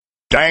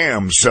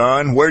Damn,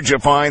 son, where'd you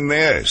find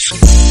this?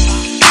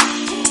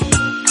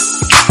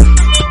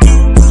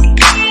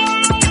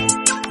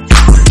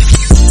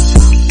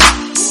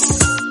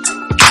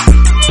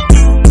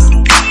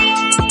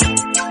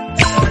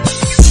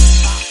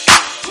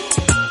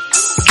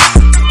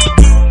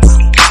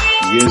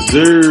 Yes,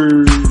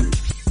 sir.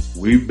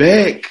 We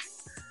back.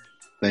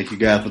 Thank you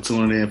guys for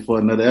tuning in for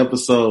another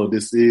episode.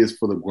 This is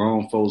For the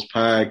Grown Folks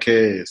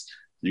Podcast.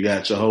 You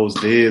got your host,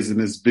 Dez, in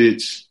this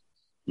bitch.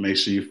 Make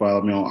sure you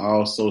follow me on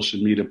all social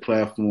media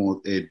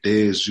platforms at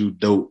Dez You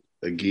Dope.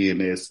 Again,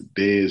 that's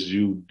Dez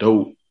You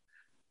Dope.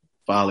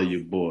 Follow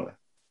your boy.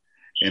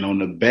 And on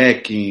the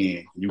back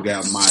end, you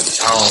got my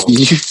dog.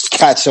 You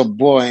got your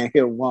boy in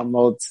here one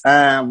more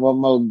time, one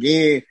more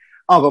again.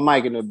 Uncle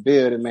Mike in the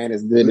building, man.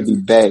 It's good to be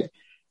back.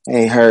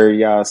 Ain't heard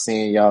y'all,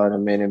 seen y'all in a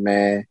minute,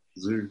 man.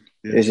 Yeah.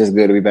 It's just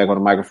good to be back on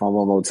the microphone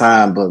one more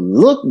time. But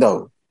look,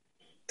 though.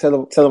 Tell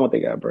them what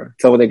they got, bro.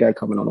 Tell them what they got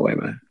coming on the way,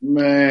 man.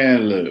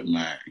 Man, look,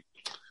 man.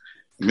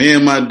 Me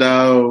and my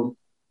dog,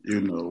 you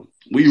know,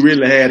 we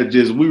really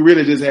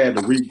just had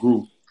to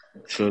regroup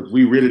because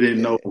we really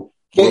didn't know.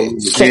 Can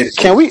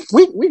we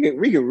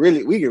can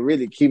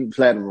really keep it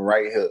platinum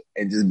right here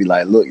and just be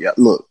like, look.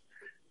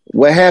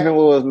 What happened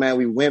was, man,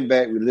 we went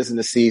back, we listened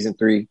to season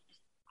 3.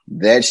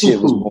 That shit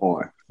was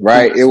boring,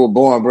 right? It was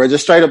boring, bro.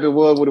 Just straight up, it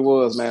was what it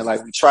was, man.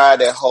 Like, we tried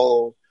that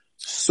whole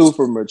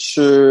super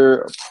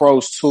mature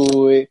approach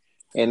to it,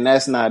 and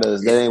that's not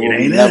us. That ain't what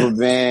we never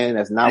been.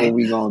 That's not what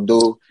we gonna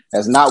do.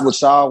 That's not what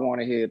y'all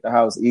want to hear at the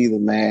house either,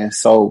 man.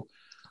 So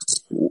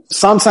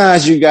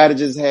sometimes you got to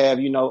just have,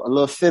 you know, a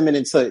little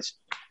feminine touch,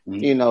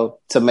 you know,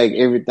 to make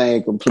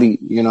everything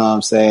complete. You know what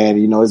I'm saying?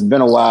 You know, it's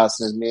been a while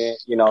since me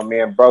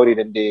and Brody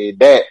done did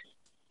that.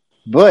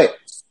 But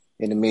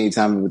in the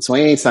meantime, in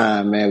between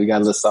time, man, we got a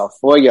little stuff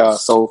for y'all.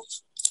 So,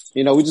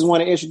 you know, we just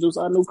want to introduce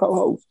our new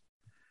co-host.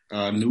 We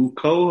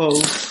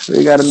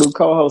got a new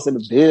co-host in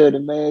the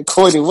building, man.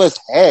 Courtney, what's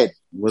happening?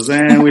 What's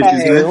happening with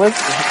you? What's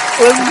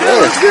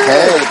good?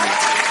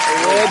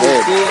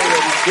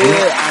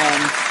 Good.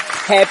 I'm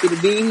happy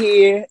to be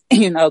here.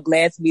 You know,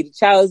 glad to be the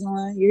chosen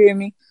one. You hear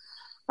me?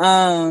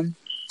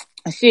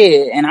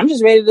 Shit. And I'm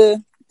just ready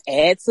to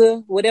add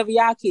to whatever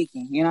y'all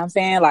kicking. You know what I'm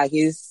saying? Like,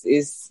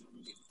 it's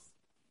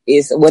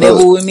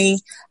whatever with me.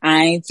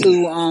 I ain't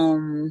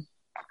too,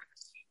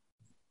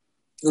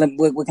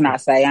 what can I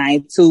say? I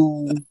ain't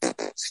too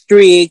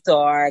strict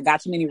or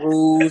got too many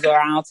rules or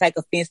I don't take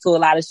offense to a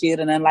lot of shit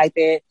or nothing like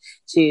that.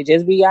 Shit,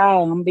 just be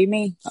y'all. I'm gonna be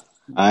me.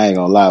 I ain't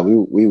gonna lie,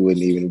 we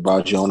wouldn't even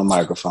brought you on the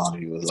microphone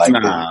if you was like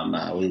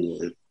that. We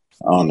would.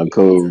 On the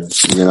cool,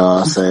 you know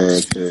what I'm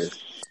saying? 'Cause,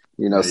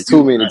 you know, it's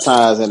too many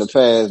times in the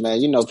past, man.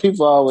 You know,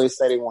 people always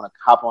say they want to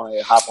hop on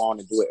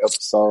and do an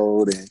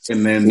episode,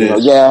 and then you know,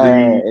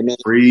 and then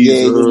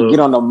you get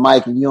on the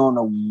mic and you don't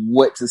know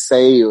what to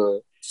say,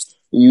 or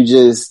you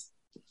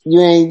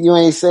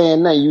ain't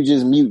saying nothing. You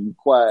just mute and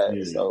quiet.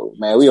 Yeah. So,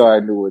 man, we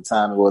already knew what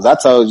time it was. I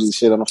told you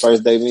shit on the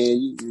first day, man.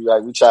 You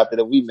like, we chopped it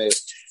up. We met.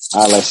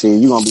 I like,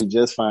 shit, you gonna be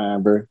just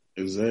fine, bro.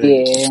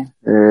 Exactly. Yeah.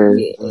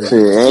 Shit.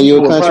 And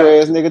you a country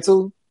ass nigga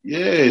too?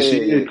 Yeah, she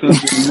is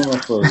country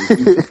motherfucker.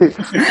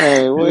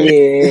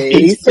 Hey,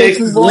 he's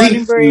Texas born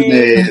and bred.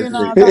 You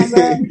know what I'm talking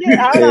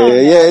about?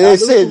 Yeah,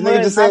 shit.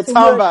 Nigga just said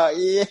talking about,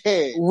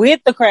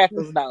 with the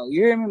crackers, though.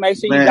 You hear me? Make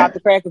sure you got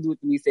the crackers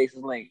with the East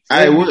Texas links.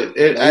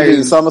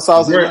 Hey, summer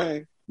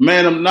sausage,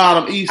 man.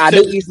 Them East I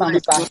Texas do eat summer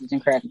sausage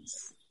and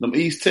crackers. Them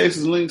East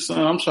Texas links,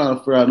 son. I'm trying to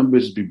figure out them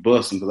bitches be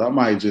busting because I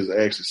might just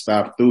actually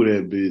stop through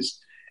that bitch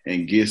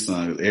and get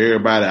some.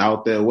 Everybody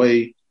out that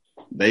way,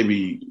 they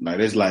be like,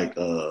 it's like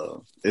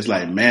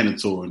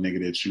mandatory, nigga,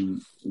 that you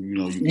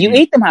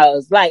eat them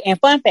hoes. Like, and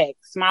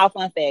small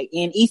fun fact,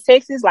 in East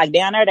Texas, like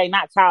down there, they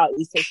not called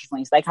East Texas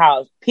links. They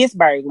called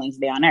Pittsburgh links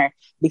down there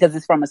because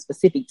it's from a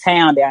specific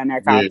town down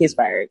there called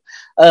Pittsburgh.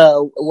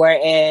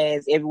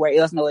 Whereas everywhere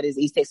else, it is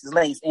East Texas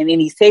links. And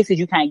in East Texas,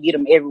 you can't get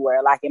them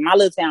everywhere. Like in my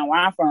little town where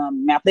I'm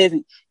from, Mount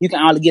Pleasant, you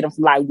can only get them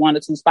from like 1 or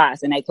 2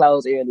 spots and they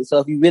close early. So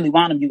if you really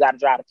want them, you got to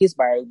drive to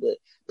Pittsburgh. But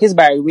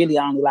Pittsburgh really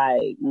only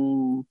like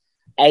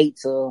 8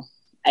 to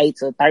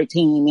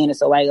 13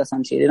 minutes away or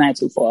some shit. It ain't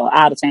too far.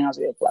 All the towns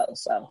real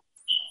close. So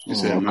you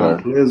said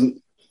Mount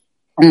Pleasant?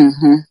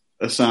 Mm-hmm.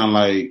 That sound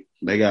like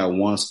they got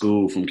one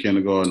school from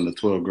kindergarten to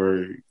 12th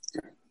grade.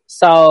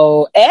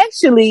 So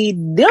actually,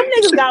 them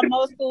niggas got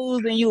more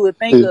schools than you would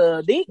think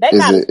of. They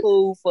got a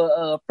school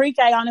for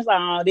pre-K on its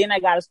own. Then they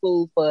got a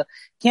school for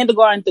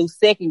kindergarten through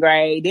 2nd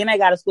grade. Then they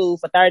got a school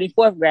for 3rd and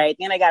 4th grade.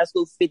 Then they got a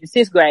school for 5th and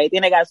 6th grade.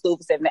 Then they got a school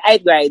for 7th and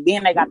 8th grade.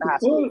 Then they got the high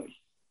school.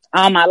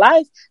 All my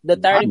life, the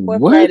 3rd and 4th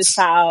grade is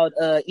called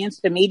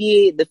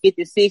intermediate. The 5th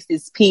and 6th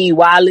is P.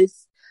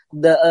 Wallace.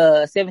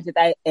 The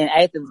 7th and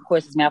 8th, of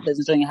course, is Mount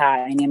Pleasant Junior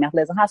High and then Mount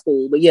Pleasant High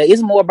School. But yeah,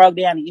 it's more broke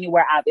down than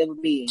anywhere I've ever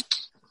been.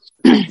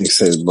 He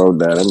says broke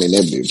down. I mean,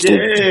 that'd be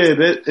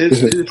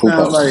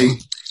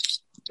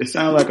it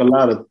sounds like a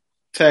lot of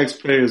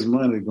taxpayers'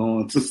 money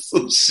going to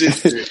some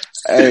shit.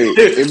 Hey,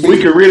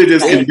 we could really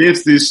just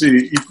condense this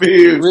shit. You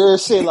feel real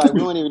shit? Like we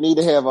don't even need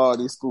to have all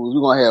these schools.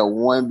 We're gonna have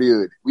one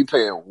building. We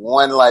paying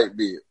one light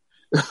bill.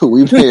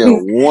 We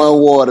paying one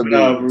water bill.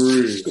 Nah, for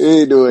real. We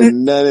ain't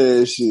doing none of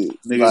that shit.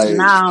 Niggas,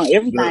 No,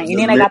 everything. And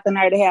then they got the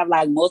nerve to have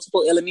like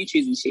multiple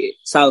elementaries and shit.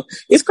 So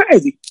it's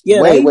crazy.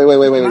 Yeah.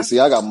 Wait. See,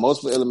 I got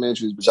multiple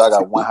elementaries, but y'all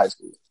got one high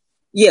school.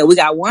 Yeah, we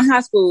got one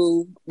high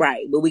school,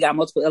 right? But we got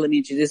multiple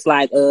elementaries. It's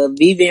like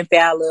Vivian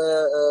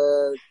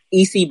Fowler,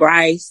 E.C.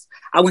 Bryce.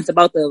 I went to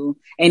both of them,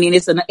 and then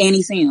it's an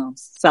Annie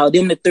Sims. So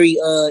them the three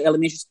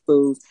elementary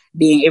schools.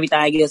 Then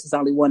everything else is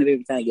only one of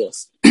everything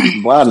else.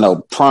 Well, I know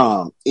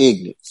prom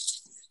ignorant.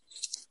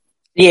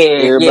 Yeah,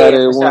 everybody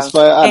at one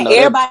spot. I and know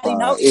everybody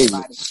knows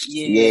everybody.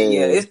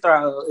 Yeah. It's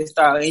thorough.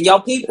 And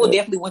your people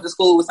definitely went to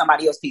school with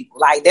somebody else's people.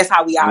 Like that's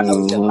how we all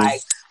know each other. Like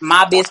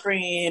my best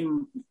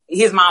friend,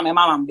 his mom and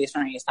my mom best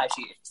friends type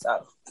shit.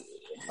 So.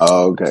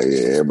 Oh, okay,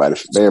 yeah. Everybody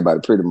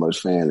pretty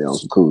much family on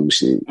some cool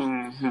shit.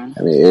 Mm-hmm.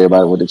 I mean,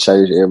 everybody went to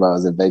church. Everybody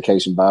was in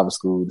vacation Bible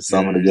school the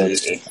summer together.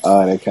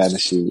 All that kind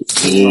of shit.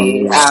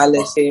 All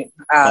that shit.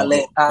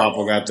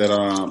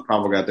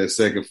 Papa got that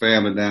second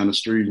family down the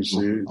street and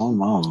shit. Oh,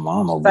 my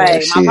mama.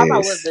 My papa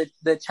was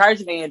the church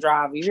van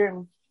driver. You hear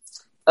me?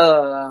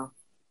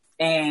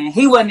 And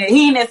he wasn't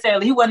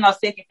no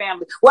second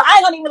family. Well, I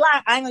ain't gonna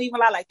even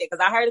lie like that because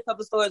I heard a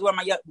couple of stories where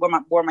my young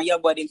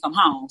boy didn't come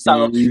home,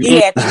 so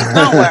he had to be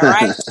somewhere,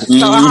 right? So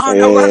I don't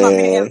know where my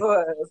man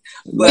was.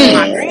 But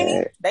my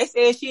granny, they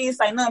said she didn't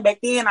say nothing back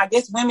then. I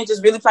guess women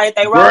just really played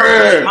their role.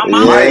 My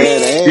mama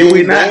did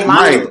we not,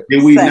 Mike?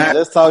 Did we not?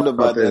 Let's talk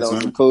about that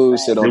on some cool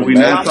shit. Did we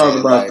not talk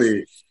about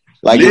that?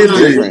 Like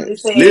literally,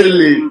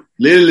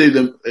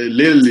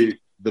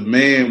 the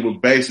man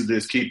would basically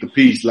just keep the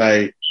peace,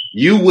 like.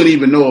 You wouldn't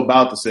even know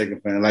about the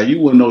second family. Like, you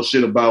wouldn't know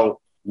shit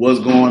about what's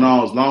going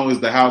on as long as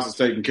the house is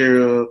taken care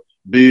of,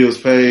 bills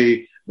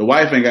paid. The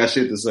wife ain't got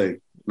shit to say.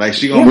 Like,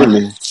 she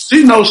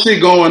knows shit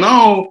going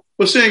on,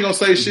 but she ain't gonna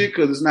say shit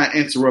because it's not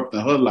interrupting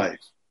her life.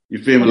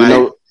 You feel me?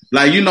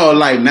 Like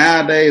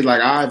nowadays,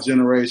 like our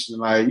generation,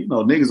 like,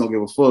 niggas don't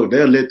give a fuck.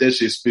 They'll let that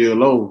shit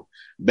spill over.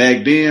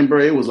 Back then, bro,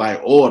 it was like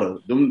order.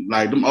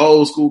 Them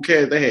old school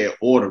cats, they had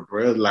order,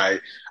 bro.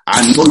 Like,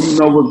 I know you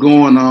know what's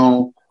going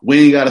on.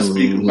 We ain't got to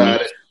speak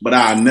about it, but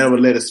I'll never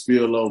let it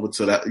spill over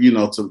to that,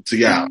 to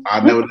y'all.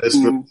 I'll never let it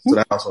spill over to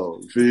the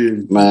household. You feel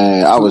me?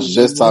 Man, I was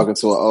just talking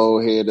to an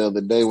old head the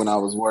other day when I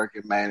was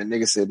working, man. The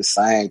nigga said the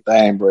same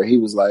thing, bro. He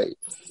was like,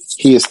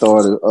 he had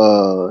started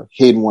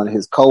hitting one of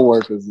his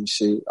coworkers and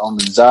shit on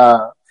the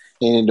job.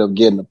 He ended up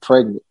getting her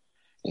pregnant.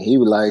 And he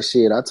was like,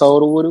 shit, I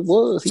told her what it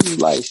was. He was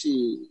like,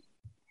 shit,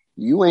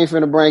 you ain't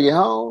finna bring it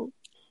home.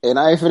 And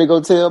I ain't finna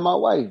go tell my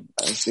wife.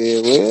 I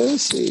said, well,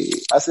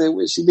 shit. I said,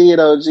 what she did,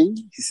 OG?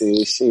 He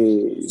said,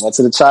 shit, went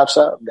to the chop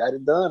shop, got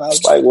it done. I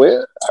was like,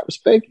 well, I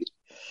respect it.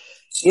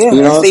 Yeah,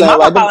 you know see, my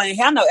papa ain't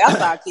have no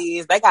outside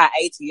kids. They got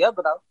ATL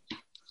though.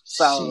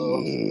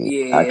 So,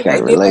 shit, I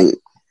can't relate.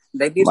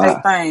 They did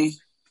their thing.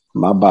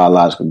 My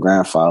biological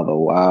grandfather,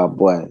 wild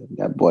boy.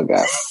 That boy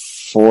got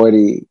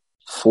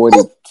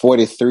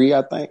 43,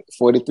 I think.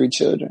 43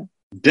 children.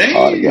 Damn.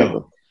 All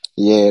together.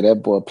 Yeah,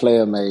 that boy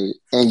player made.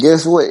 And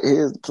guess what?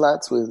 Here's the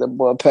plot twist. That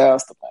boy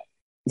pastor, man.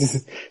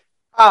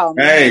 Oh,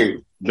 man. Hey,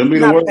 them be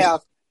the worst.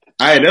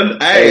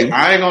 Hey,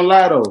 I ain't gonna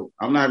lie though.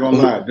 I'm not gonna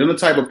lie. They're the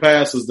type of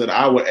pastors that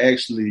I would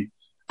actually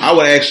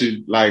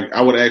give my,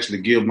 I would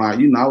actually give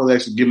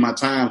my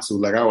time to.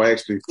 Like, I would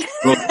actually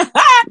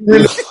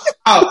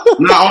not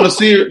on a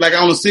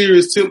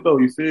serious tip though,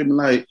 you feel me?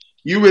 Like,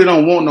 you really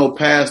don't want no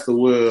pastor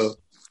where,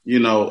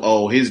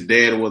 his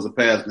dad was a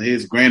pastor,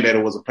 his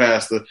granddaddy was a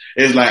pastor.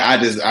 It's like, I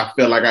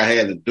felt like I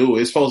had to do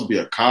it. It's supposed to be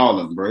a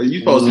calling, bro. You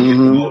supposed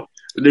to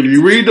if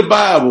you read the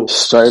Bible,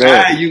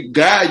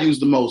 God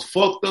used the most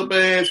fucked up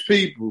ass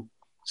people,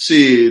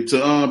 shit,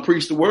 to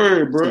preach the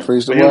word, bro.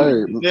 Preach the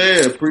word.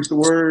 Yeah, preach the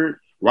word.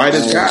 Right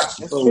as God.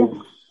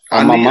 So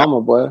my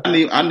mama, boy.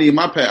 I need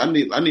my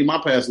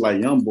pastor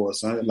like young boy,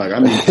 son. Like,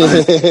 man,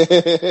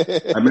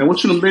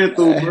 what you done been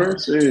through, bro?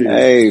 Shit.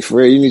 Hey, for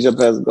real, you need your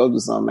pastor to go do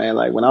something, man.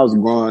 Like, when I was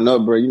growing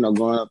up, bro,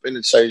 growing up in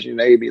the church,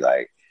 they'd be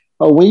like,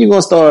 oh, when you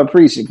gonna start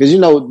preaching? Because,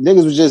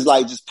 niggas was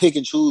just pick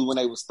and choose when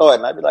they was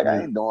starting. I'd be like,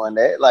 I ain't doing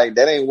that. Like,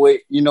 that ain't what,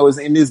 is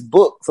in this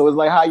book. So it's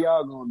like, how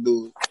y'all gonna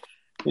do it?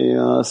 You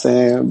know what I'm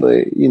saying?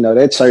 But,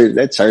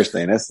 that church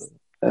thing, that's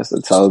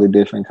a totally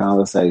different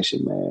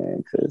conversation, man.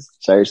 Because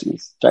church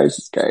is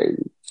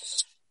crazy.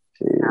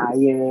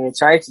 Yeah,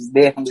 church is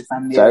definitely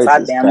something else.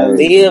 I damn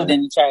lived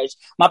in the church.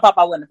 My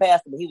papa wasn't a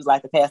pastor, but he was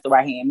like the pastor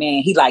right hand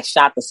man. He like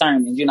shot the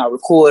sermons,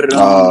 recorded them.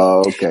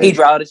 Oh, okay. He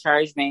draw the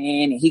church,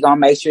 man, and he gonna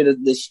make sure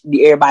that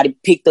everybody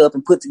picked up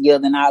and put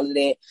together and all of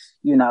that.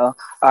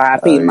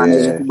 R.I.P. my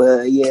nigga.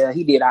 But yeah,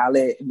 he did all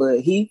that. But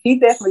he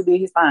definitely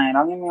did his thing.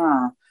 Don't get me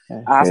wrong.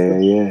 Yeah. I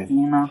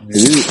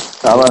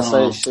was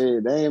say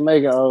shit. They ain't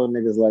making old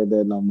niggas like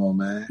that no more,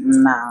 man.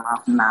 Nah,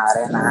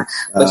 they're not.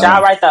 But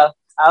y'all right though.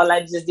 Old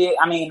lady just did.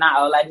 I mean,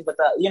 not old lady, but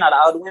the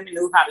older women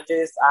knew how to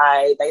just.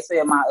 They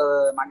said my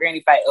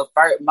granny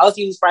most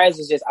used phrase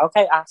was just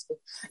okay, Oscar.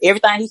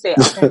 Everything he said,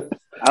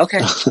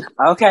 okay. So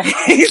I don't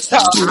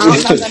know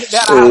nothing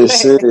about all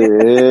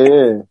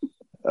that.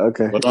 Yeah.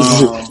 Okay. But,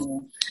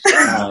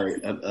 all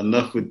right,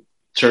 enough with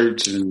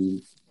church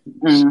and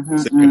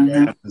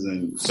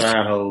and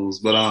side hoes.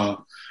 But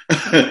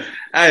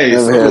hey,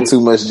 never had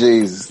too much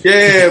Jesus.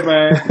 Yeah,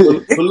 man.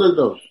 but look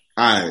though.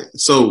 All right,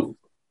 so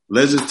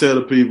let's just tell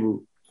the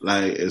people,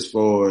 like, as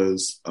far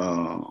as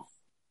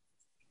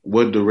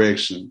what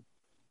direction,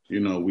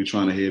 we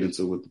trying to head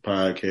into with the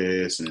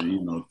podcast,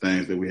 and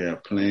things that we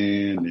have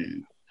planned,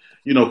 and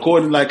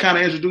Courtney, like, kind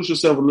of introduce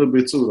yourself a little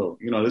bit too,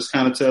 though. Let's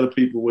kind of tell the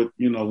people what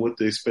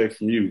to expect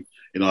from you.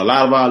 A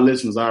lot of our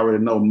listeners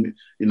already know,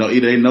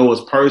 either they know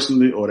us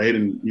personally or they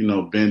didn't,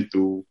 been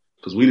through,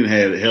 because we didn't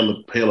have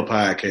hella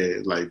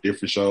podcasts, like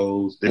different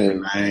shows,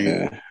 different names.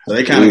 Yeah. So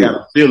they kind of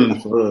got a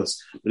feeling for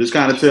us. But just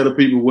kind of tell the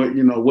people what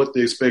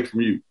to expect from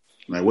you.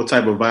 Like, what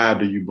type of vibe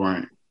do you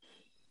bring?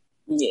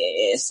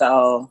 Yeah,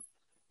 so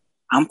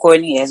I'm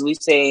Courtney, as we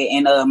said,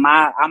 and all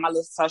my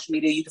little social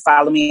media, you can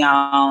follow me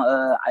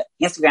on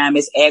Instagram.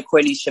 It's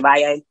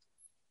 @CourtneyChevalier.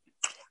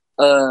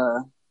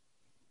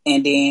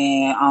 And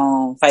then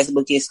on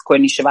Facebook, it's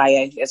Courtney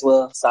Chevalier as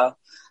well. So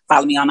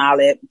follow me on all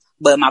that.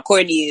 But my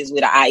Courtney is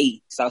with an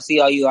IE. So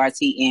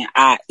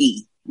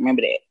COURTNIE.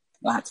 Remember that.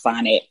 You'll have to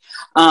find that.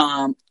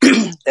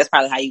 That's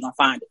probably how you're going to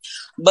find it.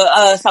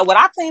 But so what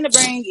I plan to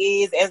bring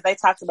is, as they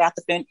talked about,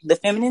 the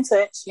feminine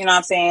touch, you know what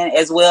I'm saying,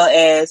 as well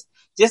as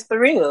just the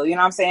real, you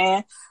know what I'm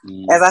saying?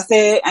 As I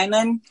said, ain't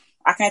nothing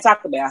I can't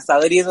talk about.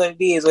 So it is what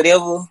it is.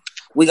 Whatever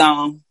we're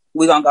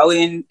gonna go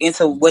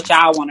into what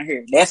y'all want to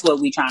hear. That's what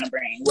we trying to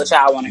bring. What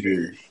y'all want to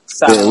hear.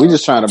 So yeah, we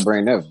just trying to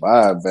bring that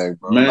vibe back,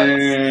 bro.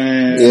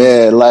 Man.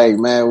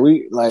 Man,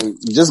 we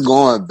just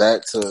going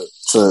back to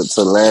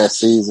last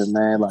season,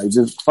 man. Like,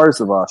 just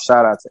first of all,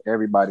 shout out to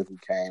everybody who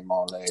came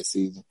on last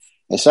season,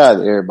 and shout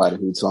out to everybody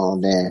who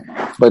tuned in.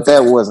 But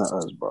that wasn't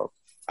us, bro.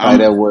 Like,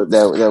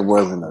 that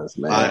wasn't us,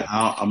 man.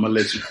 I'm gonna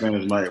let you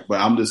finish, Mike, but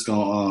I'm just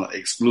gonna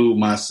exclude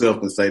myself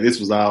and say this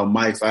was all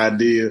Mike's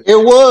idea. It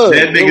was.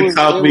 That nigga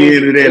talked me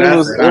into that.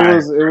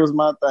 It was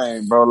my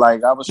thing, bro.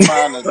 Like, I was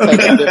trying to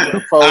take a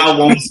different approach. I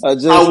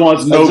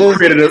want no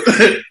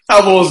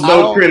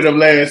credit of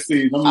last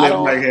season. I'm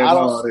letting Mike have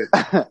all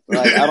that.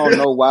 Like, I don't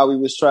know why we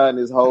was trying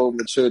this whole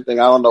mature thing.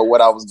 I don't know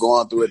what I was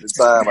going through at the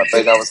time. I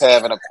think I was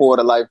having a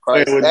quarter life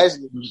crisis.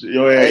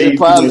 Actually,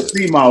 probably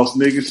sea mouse,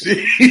 nigga.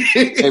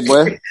 Hey,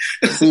 boy.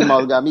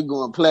 C-Moss got me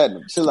going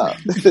platinum. Chill out.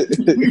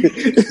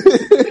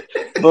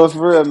 But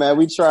for real, man,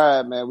 we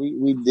tried, man.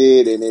 We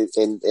did,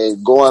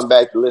 and going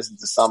back to listen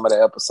to some of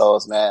the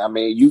episodes, man. I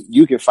mean,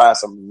 you can find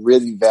some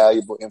really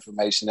valuable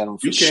information in them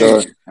for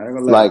sure.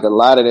 Like, a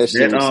lot of that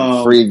shit was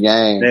some free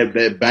game.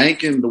 That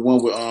banking, the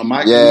one with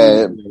Michael.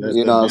 Yeah,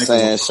 you know what I'm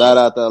saying? Shout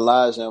out to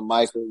Elijah and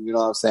Michael. You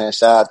know what I'm saying?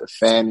 Shout out to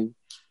Fanny.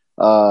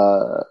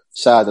 Shout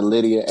out to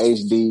Lydia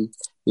HD.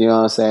 You know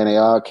what I'm saying? They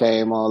all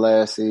came on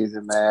last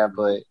season, man.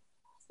 But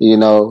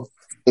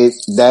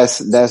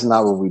that's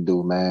not what we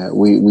do, man.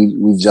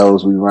 We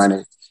jokes, we run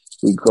it,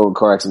 we go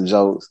crack some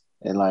jokes,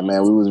 and like,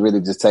 man, we was really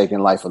just taking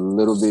life a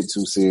little bit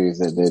too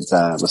serious at that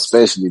time,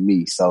 especially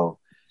me. So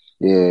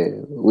yeah,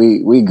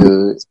 we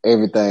good,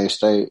 everything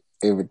straight,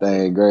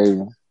 everything great.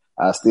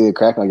 I still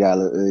crack on y'all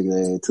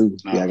little too.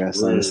 Yeah, I got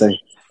something to say.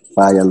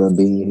 Fire your little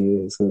bean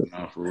here. So.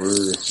 Nah, for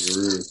real.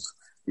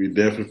 We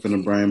definitely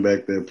finna bring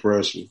back that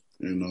pressure,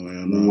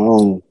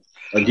 and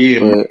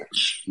again,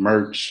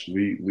 merch.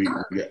 We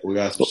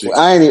got some shit.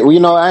 I ain't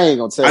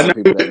gonna tell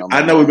people that no more.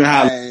 I know we've been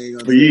hollering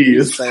for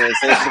years. Saying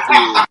for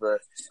years, bro.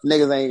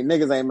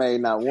 Niggas ain't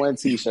made not one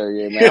t-shirt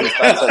yet, man. I'm gonna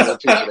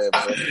start telling people that,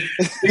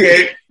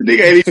 bro.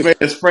 Nigga ain't even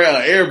made a spray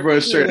on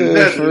airbrush shirt.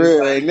 Yeah, for real.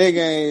 Like, nigga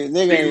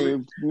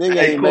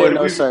ain't made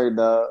no shirt,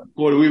 dog.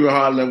 Quarter, we've been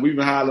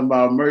hollering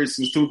about merch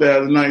since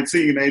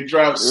 2019. They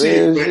dropped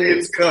shit, but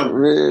it's coming.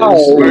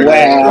 Oh,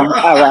 wow.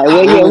 All right.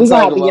 Well, yeah, we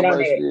gonna have to get on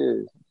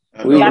that.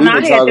 We had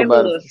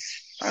that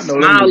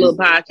small little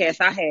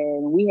podcast I had,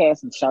 and we had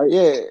some shirts.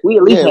 Yeah, we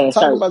at least had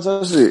talk shirts. About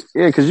your shit.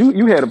 Yeah, because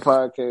you had a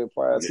podcast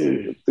prior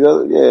to.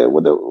 Yeah,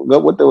 what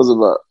that was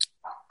about.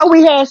 Oh,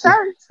 we had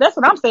shirts. That's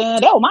what I'm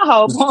saying. That was my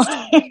whole point.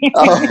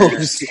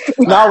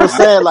 No, I was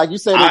saying, like you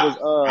said, it was.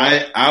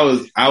 I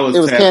was. It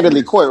was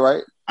Candidly Coy,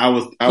 right? I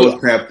was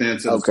tapped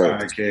into the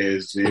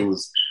podcast. It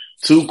was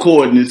two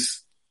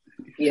coordinates,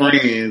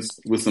 friends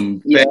with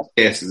some fat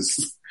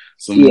asses.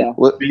 Some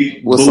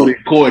big booty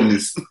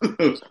coordinates.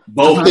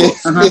 Both of them.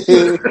 I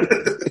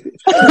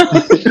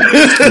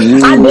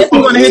definitely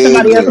want to hear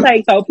somebody else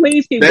take, so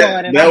please keep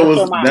going.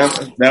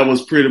 That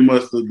was pretty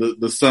much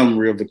the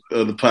summary of the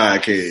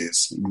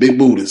podcast. Big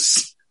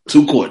booties,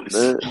 two coordinates.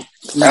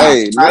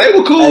 Hey, they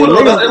were cool.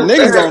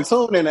 Niggas gonna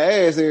tune in the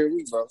ass every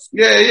week, bro.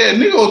 Yeah,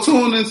 nigga gonna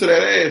tune into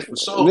that ass for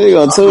sure. Nigga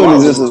gonna tune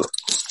in.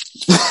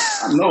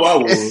 I know I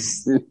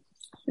was.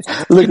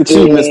 Look at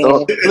you,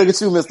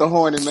 Mr.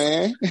 Horny,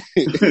 man.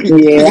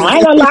 Yeah, I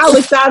ain't gonna lie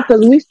with y'all,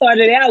 because we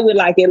started out with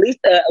like at least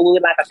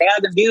with like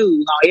 1,000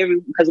 views on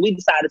every, because we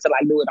decided to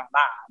like do it on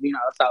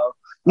live, so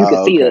you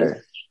could see us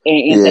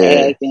and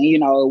interact,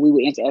 and we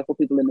would interact with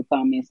people in the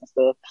comments and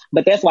stuff.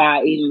 But that's why I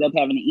ended up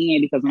having to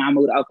end, because when I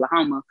moved to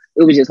Oklahoma,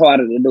 it was just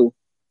harder to do.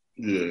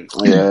 Yeah,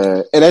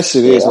 and that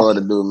shit is hard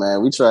to do,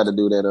 man. We tried to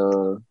do that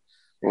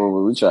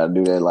Well, we tried to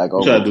do that like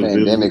over the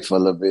pandemic for a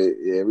little bit.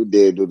 Yeah, we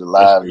did do the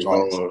live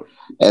joints.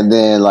 And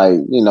then like,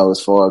 you know,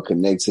 as far as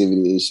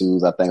connectivity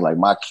issues, I think like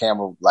my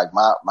camera, like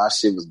my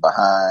shit was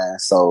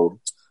behind. So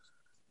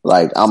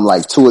like I'm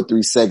like 2 or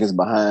 3 seconds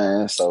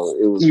behind. So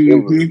it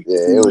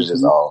was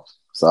just off.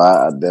 So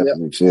I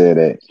definitely feel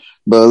that.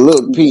 But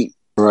look, Pete,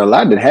 bro, a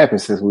lot did happen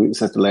since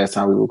the last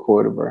time we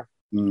recorded, bro.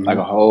 Like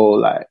a whole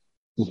lot.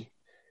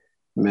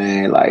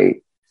 Man,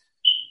 like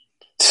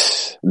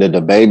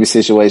the baby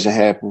situation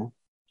happened.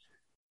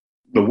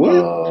 The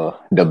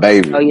what? The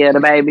baby. Oh yeah,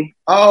 the baby.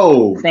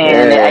 Oh,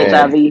 saying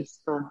that HIV.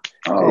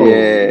 Oh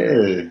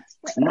yeah.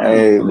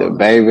 Hey, the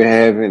baby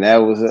happened. That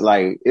was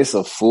like it's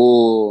a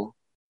full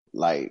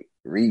like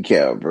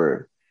recap,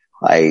 bro.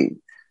 Like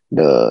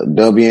the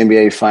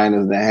WNBA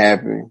finals that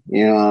happened.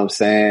 You know what I'm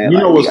saying? You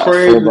know what's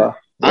crazy?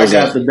 I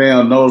got the the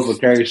damn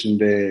notification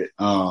that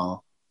I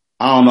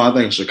don't know. I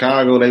think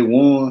Chicago they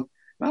won.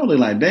 I was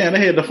like, damn,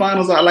 they had the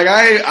finals out. Like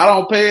I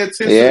don't pay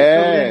attention to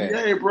the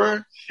NBA, bro.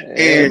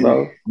 And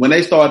bro, when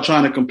they start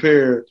trying to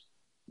compare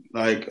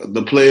like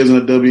the players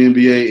in the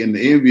WNBA and the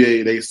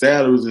NBA, they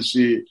salaries and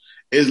shit,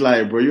 it's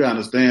like, bro, you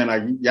understand?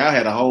 Like y'all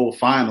had a whole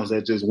finals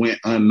that just went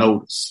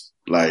unnoticed.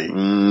 Like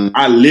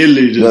I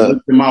literally just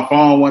looked at my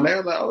phone one day. I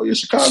was like, oh, yeah,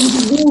 Chicago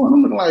just won.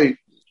 I'm like,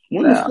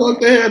 when the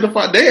fuck they had the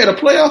fight? They had the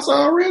playoffs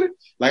already.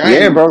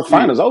 Like, bro,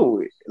 finals over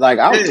with. Like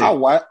I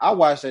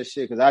watch that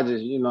shit because I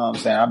just, you know what I'm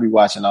saying, I be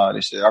watching all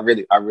this shit. I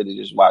really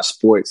just watch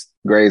sports,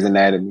 Grey's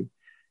Anatomy,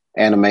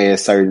 anime at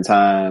certain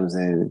times,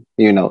 and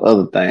you know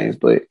other things.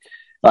 But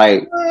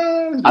like,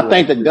 I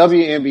think the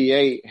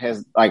WNBA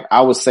has, like,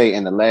 I would say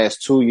in the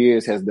last 2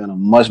 years has done a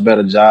much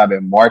better job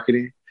at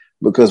marketing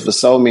because for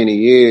so many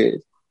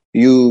years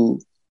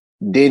you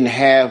didn't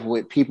have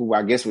what people,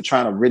 I guess, were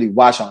trying to really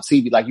watch on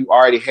TV. Like you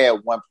already had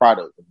one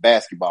product,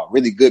 basketball,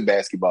 really good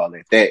basketball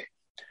at that.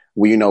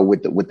 Well, you know,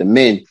 with the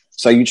men.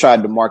 So you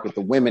tried to market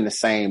the women the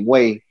same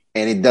way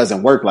and it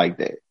doesn't work like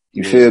that.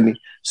 You feel me?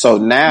 So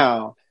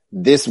now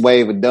this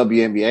wave of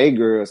WNBA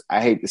girls,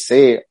 I hate to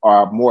say it,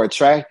 are more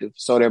attractive.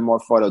 So they're more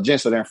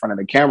photogenic. So they're in front of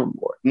the camera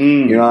more.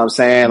 You know what I'm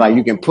saying? Like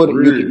you can put it,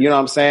 you know what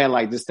I'm saying?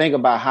 Like just think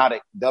about how the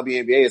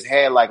WNBA has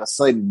had like a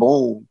sudden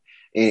boom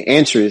in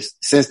interest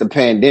since the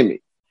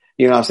pandemic.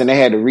 You know what I'm saying? They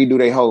had to redo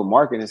their whole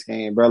marketing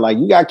scheme, bro. Like,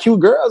 you got cute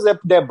girls at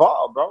that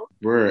ball,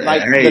 bro.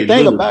 Like, the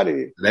thing about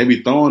it, they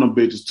be throwing them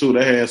bitches, too.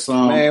 They had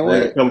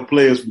a couple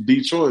players from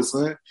Detroit,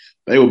 son.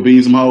 They were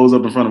beating some hoes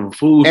up in front of a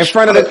food truck. In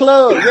front of the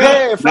club,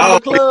 in front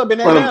of the club in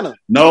Atlanta.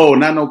 No,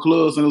 not no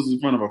club, son. It was in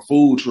front of a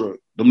food truck.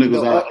 Them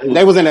niggas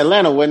they was in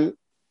Atlanta, wasn't it?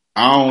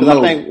 I don't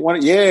know. I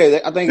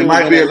think it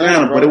might be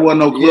Atlanta, but it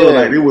wasn't no club.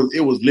 Yeah. Like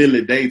it was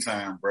literally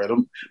daytime,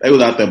 bro. They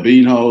was out there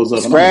beating hoes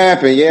up.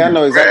 Scrapping, I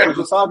know exactly what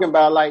you're talking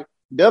about. Like,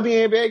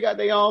 WNBA got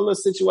their own little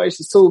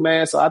situations too,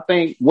 man. So I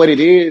think what it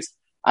is,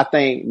 I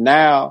think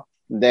now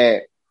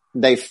that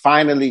they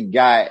finally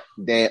got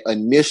that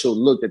initial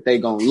look that they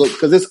gonna look,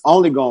 because it's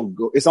only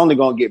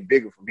gonna get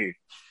bigger from here.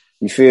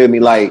 You feel me?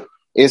 Like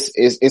it's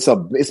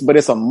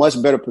a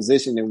much better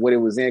position than what it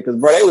was in. Because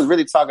bro, they was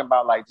really talking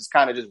about like just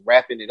kind of just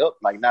wrapping it up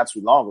like not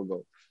too long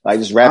ago, like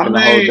just wrapping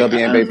the whole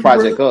WNBA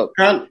project up.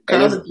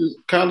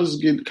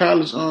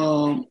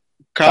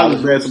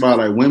 College basketball,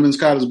 like women's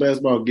college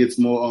basketball, gets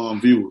more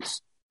viewers.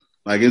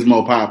 Like it's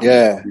more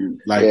popular.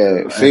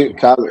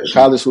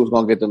 College was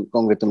gonna get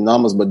them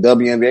numbers, but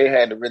WNBA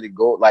had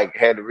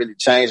to really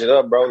change it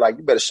up, bro. Like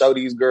you better show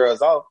these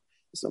girls off.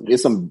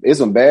 It's some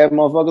bad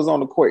motherfuckers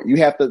on the court. You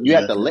have to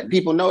let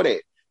people know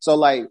that. So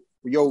like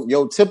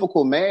your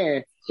typical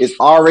man is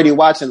already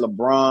watching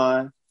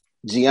LeBron,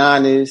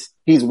 Giannis.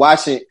 He's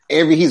watching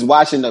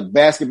the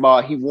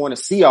basketball he want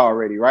to see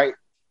already, right?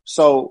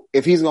 So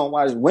if he's going to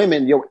watch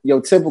women,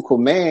 your typical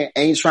man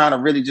ain't trying to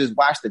really just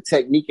watch the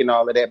technique and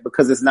all of that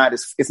because it's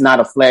not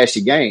a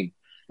flashy game.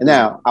 And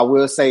now I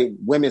will say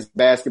women's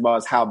basketball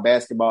is how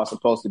basketball is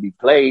supposed to be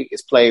played.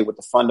 It's played with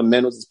the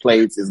fundamentals. It's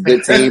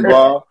good team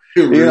ball.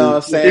 You know what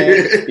I'm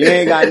saying? You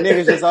ain't got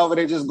niggas just over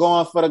there just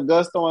going for the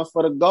gusto and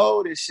for the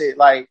gold and shit.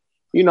 Like,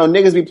 you know,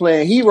 niggas be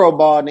playing hero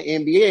ball in the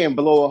NBA and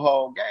blow a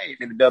whole game.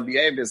 In the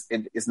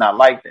WNBA, it's not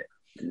like that.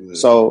 Yeah.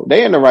 So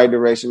they in the right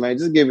direction, man.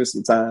 Just give it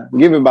some time.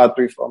 Give it about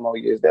 3-4 more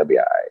years. They'll be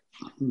all right.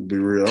 Be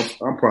real.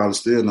 I'm probably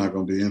still not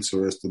gonna be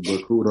interested,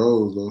 but who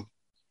knows though?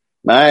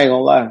 Man, I ain't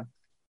gonna lie.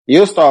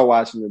 You'll start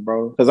watching it,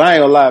 bro. Cause I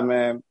ain't gonna lie,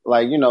 man.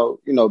 Like, you know,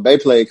 they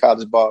play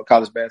college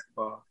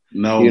basketball.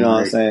 No, you know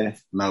what I'm saying?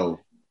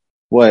 No.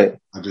 What?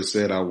 I just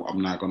said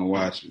I'm not gonna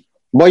watch it.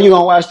 Boy, you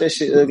gonna watch that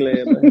shit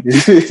ugly, man.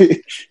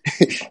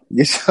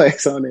 Get your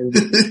ass on it.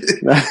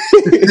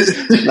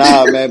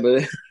 Nah, man,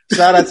 but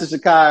shout out to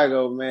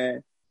Chicago,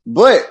 man.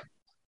 But,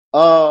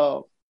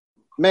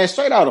 man,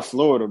 straight out of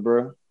Florida,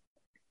 bro.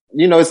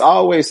 You know, it's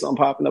always something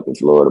popping up in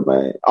Florida,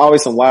 man.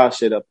 Always some wild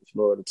shit up in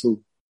Florida,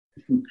 too.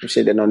 Some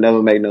shit that don't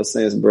never make no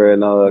sense, bro.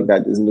 And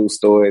got this new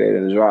story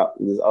that dropped.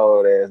 This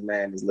old ass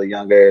man, this little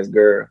young ass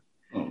girl.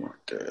 Oh, my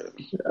God.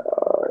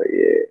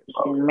 Yeah.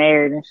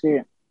 Married and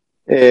shit.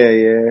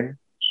 Yeah.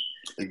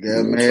 They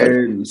got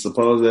married, and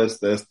suppose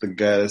that's the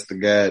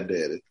guy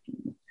daddy.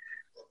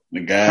 The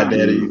guy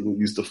daddy who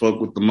used to fuck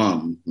with the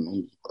mom.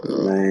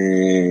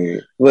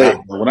 Man,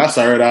 when I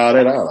heard all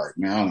that, I was like,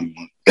 man,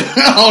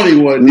 I don't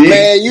even want this.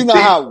 Man, you know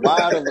how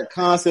wild of a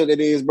concept it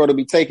is, bro, to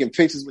be taking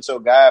pictures with your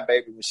guy,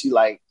 baby, when she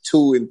like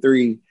 2 and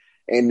 3,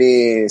 and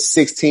then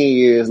 16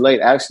 years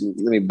later, actually,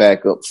 let me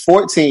back up.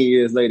 14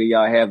 years later,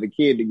 y'all have a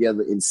kid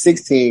together, and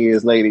 16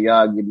 years later,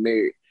 y'all get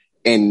married,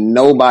 and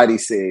nobody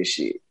says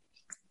shit.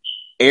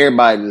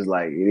 Everybody just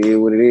like, it is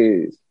what it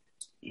is.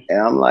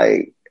 And I'm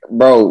like,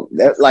 bro,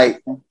 that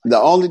like the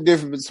only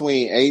difference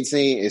between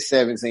 18 and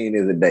 17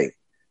 is a day.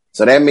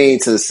 So that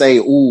means to say,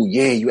 ooh,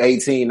 yeah, you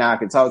 18 now I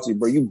can talk to you,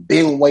 bro. You've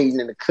been waiting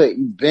in the cut.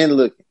 You've been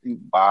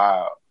looking.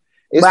 Wow.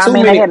 It's but I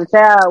mean, they had a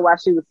child while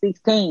she was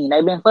 16.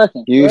 They been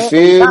fucking. You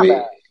feel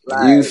me?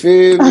 Like, you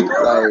feel me?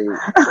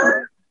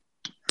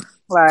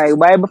 Like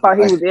way before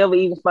he was ever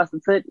even supposed to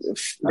touch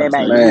that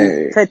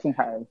baby, touching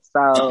her.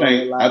 So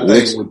I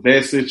think with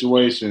that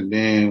situation,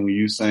 then when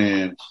you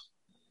saying,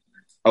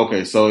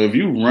 okay, so if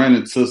you run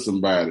into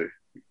somebody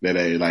that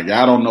ain't like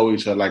y'all don't know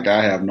each other, like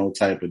I have no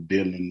type of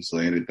dealings or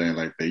anything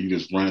like that. You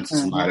just run into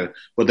somebody,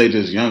 but they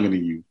just younger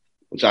than you,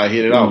 which y'all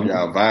hit it off,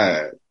 y'all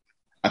vibe.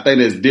 I think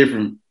that's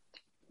different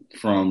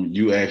from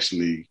you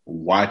actually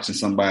watching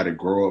somebody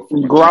grow up.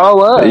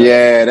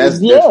 Yeah, that's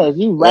different.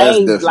 You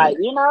raised like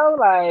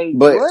like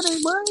what?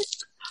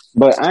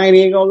 But I ain't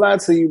even gonna lie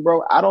to you,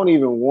 bro. I don't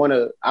even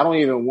wanna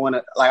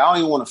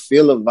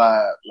feel a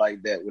vibe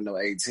like that with no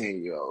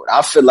 18-year-old.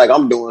 I feel like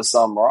I'm doing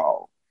something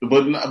wrong.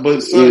 But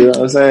son, you know what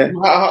I'm saying?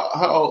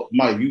 How old,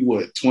 Mike? You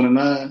what?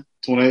 29,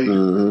 28?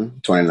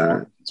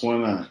 29.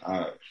 29. All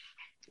right.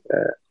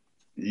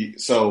 Yeah.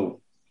 So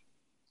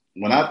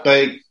when I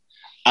think,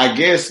 I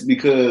guess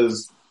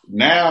because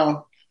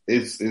now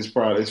it's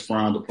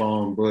frowned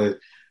upon, but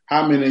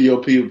how many of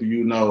your people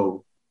you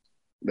know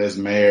that's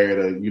married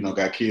or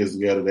got kids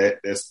together?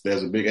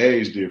 There's a big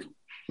age difference.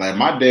 Like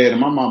my dad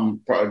and my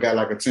mom probably got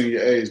like a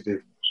 10-year age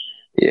difference.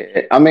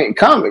 Yeah, I mean,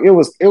 it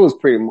was a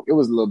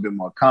little bit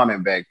more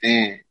common back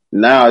then.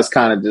 Now it's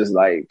kind of just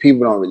like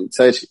people don't really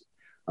touch it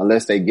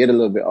unless they get a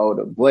little bit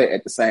older. But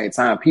at the same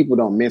time, people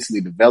don't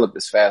mentally develop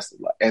as fast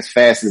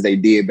as they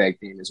did back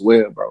then as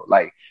well, bro.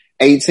 Like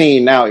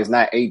 18 now is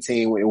not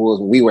 18 when it was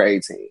when we were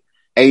 18.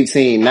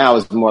 18 now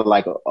is more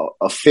like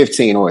a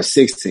 15 or a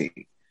 16.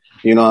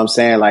 You know what I'm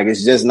saying? Like,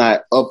 it's just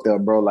not up there,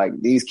 bro. Like,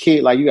 these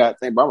kids, like, you got to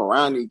think, bro, I'm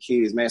around these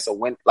kids, man. So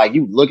when, like,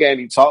 you look at them,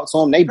 you talk to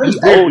them, they be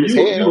old as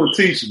hell. You a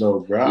teacher, though,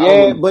 bro.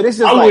 Yeah, but it's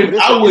just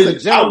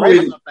it's a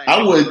generational thing.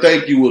 I wouldn't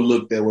think you would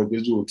look that way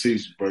because you a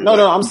teacher, bro.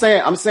 No, I'm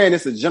saying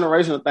it's a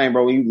generational thing,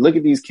 bro. When you look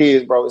at these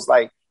kids, bro, it's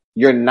like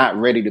you're not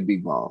ready to be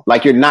grown.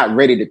 Like, you're not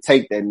ready to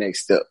take that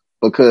next step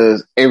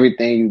because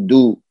everything you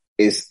do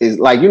is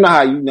like, you know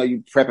how,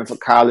 you prepping for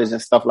college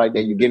and stuff like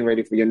that. You're getting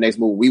ready for your next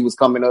move. We was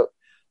coming up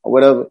or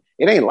whatever.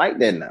 It ain't like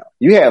that now.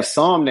 You have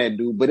some that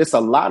do, but it's a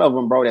lot of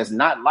them, bro, that's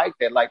not like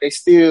that. Like, they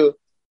still,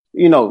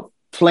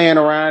 playing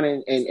around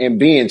and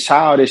being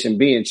childish and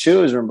being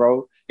children,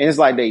 bro. And it's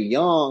like they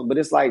young, but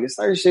it's like, the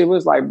certain shit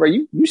was like, bro,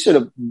 you should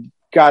have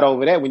got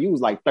over that when you was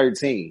like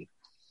 13.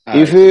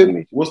 You feel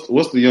me?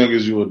 What's the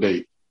youngest you will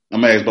date? I'm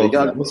gonna ask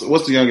both.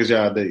 What's the youngest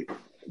y'all date?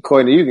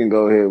 Courtney, you can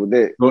go ahead with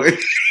that. Go ahead.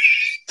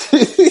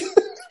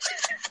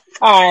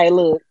 All right,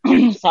 look.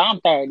 So I'm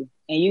 30.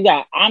 And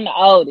I'm the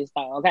oldest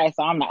though, okay?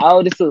 So I'm the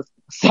oldest sister.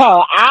 So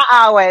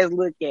I always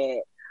look at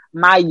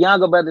my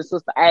younger brother and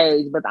sister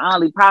age, but the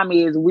only problem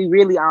is we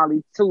really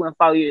only 2 and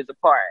 4 years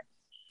apart.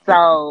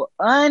 So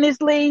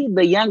honestly,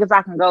 the youngest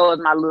I can go is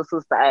my little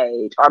sister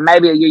age, or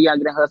maybe a year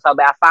younger than her, so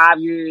about 5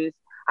 years.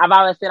 I've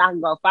always said I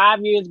can go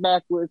 5 years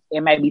backwards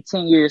and maybe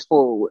 10 years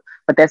forward,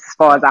 but that's as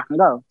far as I can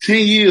go.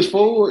 10 years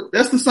forward?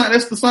 That's the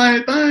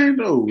same thing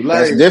though.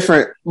 Like, that's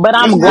different. But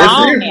I'm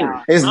grown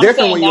now. It's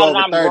different when you're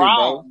over 30,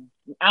 bro.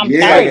 I'm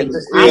 30.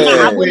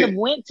 I wouldn't have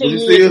went 10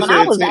 years when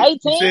I was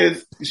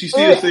 18. She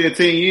still said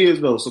 10 years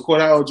though. So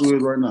how old you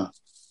is right now?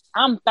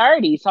 I'm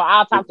 30, so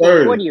I'll talk to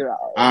a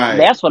 40-year-old. Right.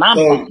 That's what I'm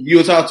saying.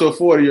 You'll talk to a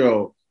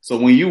 40-year-old. So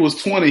when you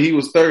was 20, he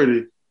was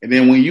 30. And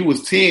then when you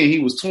was 10, he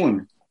was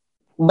 20.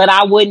 But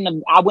I wouldn't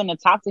have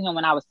talked to him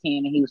when I was 10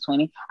 and he was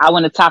 20. I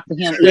wouldn't have talked to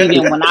him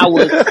even when I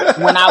was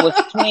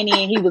 20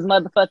 and he was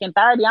motherfucking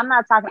 30. I'm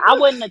not talking. I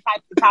wasn't the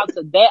type to talk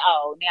to that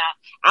old. Now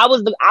I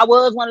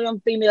was one of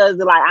them females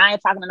that like, I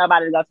ain't talking to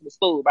nobody to go to the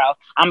school, bro.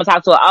 I'm gonna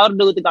talk to an older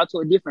dude to go to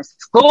a different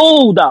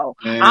school though.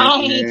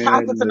 I ain't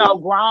talking to no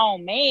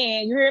grown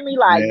man. You hear me?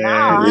 Like,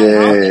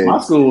 my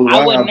school.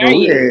 I wouldn't marry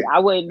you. I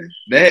wouldn't.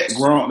 They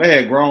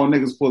had grown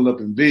niggas pulling up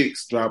in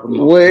Vicks, dropping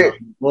them off.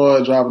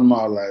 Boy, dropping them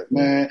all like,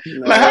 man.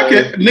 Like, how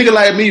can nigga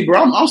like me,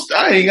 bro?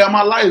 I ain't got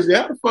my license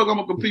yet. How the fuck I'm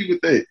gonna compete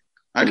with that?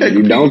 I can't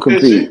compete. You don't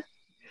compete.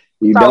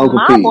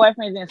 My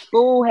boyfriends in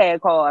school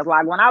had cars.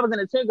 Like when I was in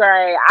the 10th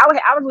grade, I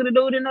was with a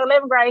dude in the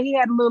 11th grade. He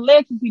had a little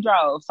Lexus he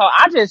drove. So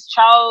I just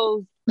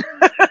chose.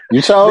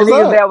 You chose the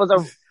niggas that was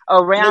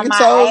around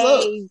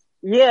my age.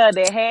 Yeah,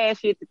 that had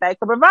shit that they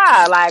could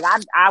provide. Like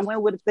I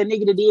went with the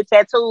nigga that did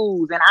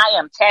tattoos, and I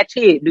am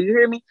tattooed. Do you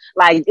hear me?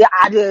 Like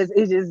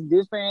it's just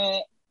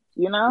different.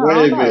 Wait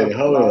a minute,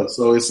 hold on.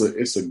 So it's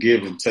a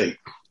give and take,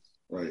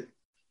 right?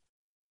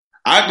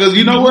 Cause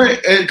you know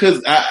what?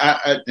 Cause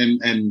I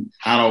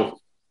don't,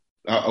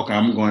 okay,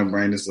 I'm going to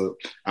bring this up.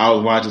 I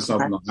was watching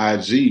something on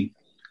IG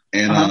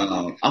and,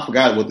 I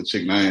forgot what the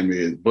chick name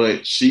is,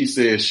 but she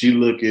said she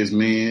look at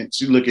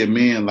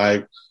men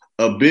like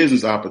a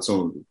business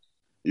opportunity.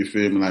 You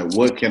feel me? Like,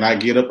 what can I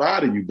get up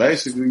out of you?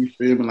 Basically, you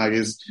feel me? Like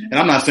and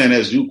I'm not saying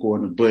that's you,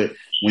 Courtney, but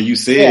when you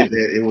said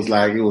that, it was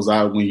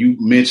when you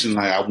mentioned,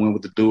 like, I went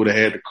with the dude that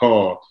had the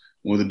car,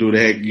 with the dude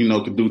that had,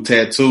 could do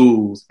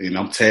tattoos, and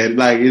I'm tatted,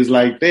 like, it's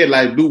like that.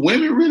 Like, do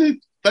women really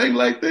think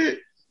like that?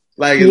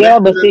 Like,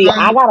 but see,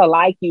 I gotta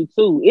like you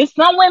too. It's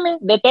some women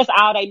that's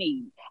all they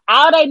need.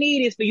 All they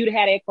need is for you to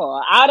have that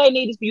car. All they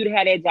need is for you to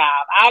have that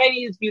job. All they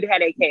need is for you to have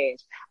that cash.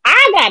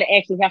 I gotta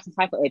actually have some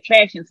type of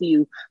attraction to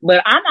you,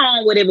 but I'm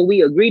on whatever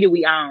we agree that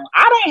we on.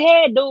 I done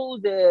had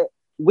dudes that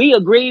we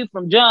agreed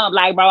from jump,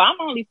 like, bro,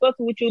 I'm only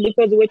fucking with you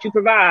because of what you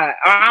provide.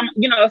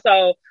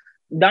 So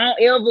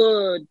don't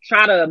ever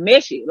try to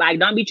mesh it. Like,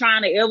 don't be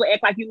trying to ever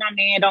act like you my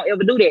man. Don't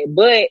ever do that.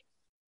 But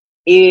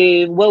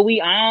if what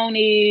we own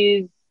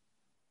is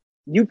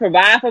you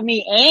provide for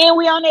me and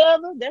we on the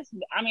other,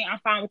 I'm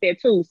fine with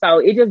that too. So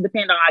it just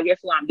depends on, I guess,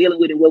 who I'm dealing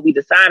with and what we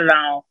decided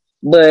on.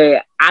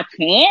 But I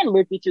can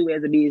look at you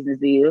as a business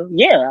deal.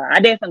 Yeah, I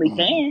definitely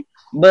can.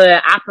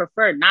 But I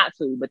prefer not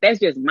to. But that's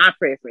just my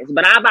preference.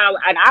 But I've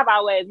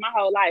always, my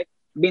whole life,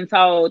 been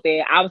told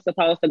that I was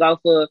supposed to go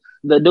for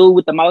the dude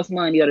with the most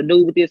money or the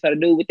dude with this or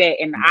the dude with that.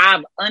 And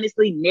I've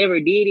honestly never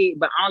did it,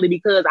 but only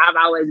because I've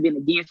always been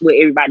against what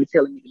everybody's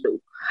telling me to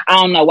do.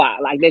 I don't know why.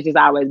 Like, that's just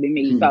always been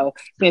me. So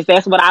since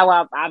that's what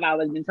I've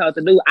always been told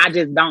to do, I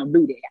just don't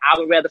do that. I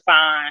would rather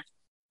find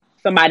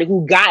somebody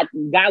who got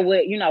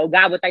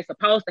what they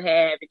supposed to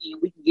have, and then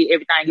we can get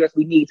everything else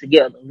we need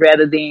together,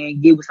 rather than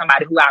get with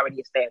somebody who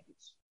already established.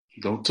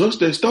 Don't touch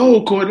that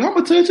stove, Courtney. I'm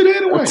gonna touch it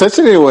anyway. Touch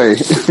it anyway.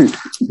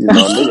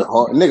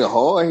 Nigga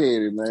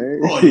hard-headed,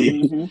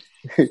 man.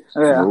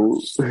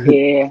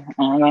 Yeah,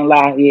 I'm gonna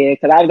lie. Yeah,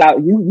 because I was like,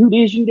 you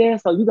this, you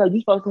that, so you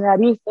supposed to have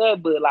this stuff,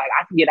 but like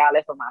I can get all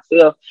that for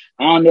myself.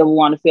 I don't ever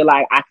want to feel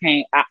like I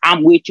can't.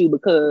 I'm with you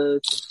because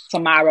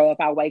tomorrow, if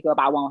I wake up,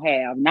 I won't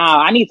have. No,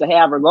 I need to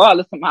have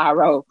regardless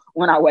tomorrow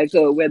when I wake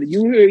up, whether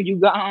you here, you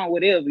gone,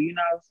 whatever,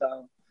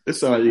 So. It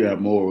sounds like you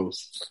got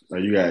morals.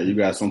 Like you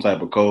got some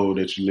type of code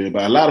that you live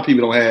by. A lot of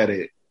people don't have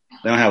that.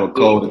 They don't have a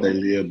code that they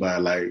live by.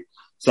 Like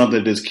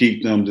something that just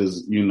keep them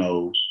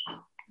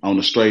on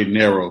the straight and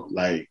narrow.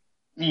 Like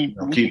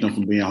keep them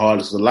from being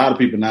heartless. A lot of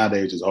people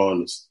nowadays is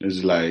heartless.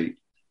 It's like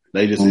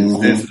they just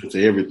insensitive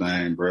to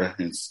everything, bro.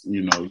 It's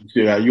you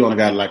only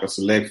got like a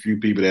select few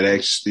people that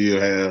actually still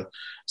have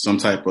some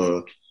type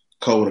of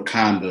code of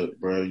conduct,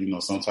 bro.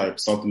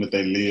 Something that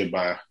they live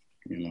by.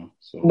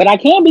 So. But I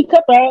can't be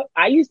cutthroat.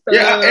 I used to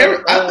let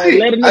a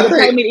nigga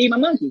pay me to eat my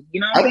monkey.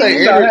 I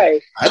think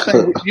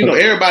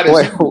everybody.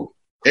 Wait.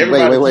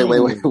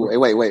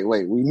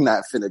 We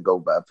not finna go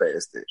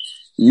bypass that.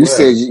 You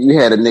said you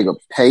had a nigga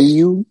pay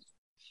you?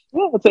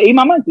 Yeah, to eat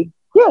my monkey.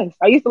 Yes,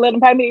 I used to let him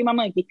pay me to eat my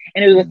monkey,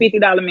 and it was a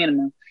 $50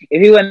 minimum.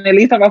 If he wasn't at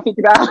least about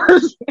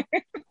 $50,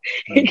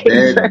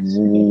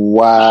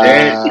 wow.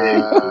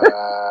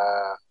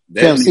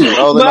 MC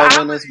rolling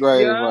over in this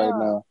grave right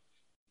now.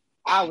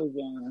 I was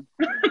young.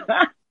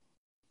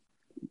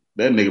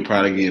 That nigga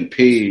probably getting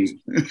paid.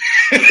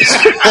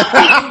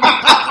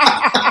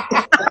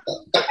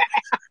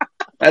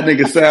 That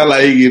nigga sound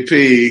like he get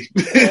paid.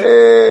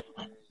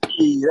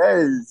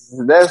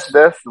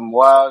 That's some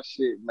wild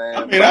shit, man.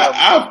 I mean,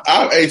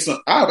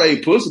 I've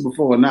ate pussy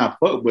before and not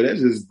fuck, but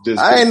that's just.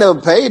 I ain't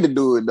never paid to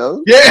do it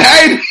though. Yeah,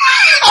 I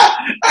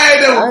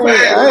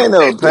ain't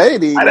never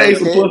paid. I ate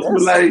some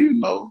pussy, like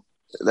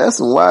That's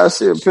some wild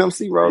shit. Pimp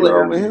C rolling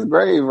over in his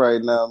grave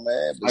right now,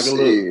 man. But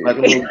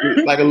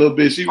like a little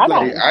bit. She was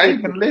like, I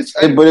ain't gonna let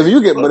you. But if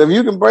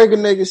you can break a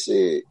nigga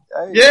shit,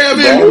 yeah,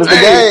 man. The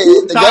game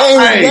is the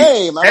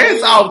game.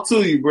 Hands off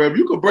to you, bro. If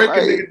you can break a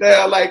nigga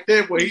down like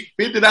that, where he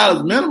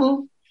 $50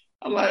 minimum,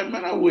 I'm like,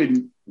 man, I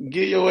wouldn't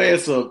get your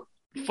ass a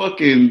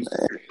fucking.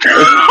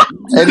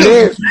 And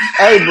then,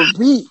 but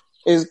Pete,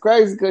 it's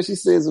crazy because she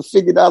says a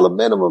 $50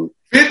 minimum.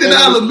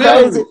 $50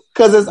 minimum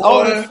because it's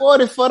only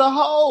 40 for the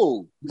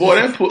whole.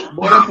 That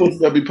pussy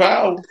better be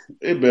powerful.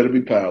 It better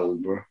be powerful,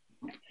 bro.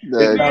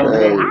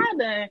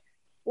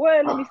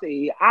 Let me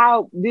see.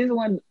 This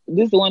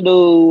one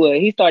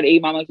dude, he started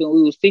eating my monkey when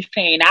we was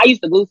 16. I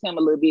used to goose him a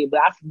little bit,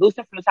 but I goosed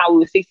him from the time we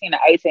were 16 to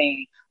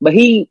 18. But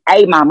he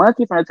ate my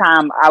monkey from the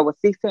time I was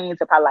 16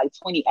 to probably like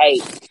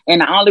 28.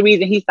 And the only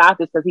reason he stopped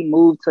is because he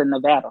moved to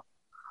Nevada.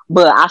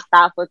 But I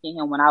stopped fucking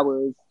him when I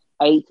was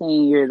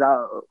 18 years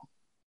old.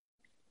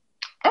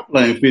 I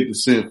blame 50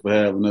 Cent for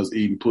having us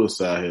eating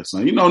pussy out here,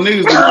 son.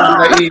 Niggas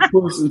that eat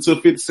pussy until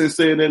 50 Cent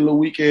said that little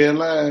weekend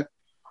line.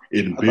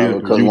 In the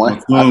bed,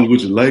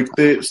 would you like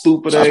that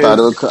stupid ass? I thought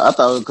it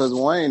was because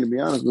Wayne, to be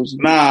honest with you.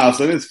 Nah,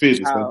 so it's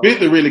 50. So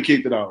 50 really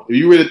kicked it off. If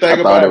you really think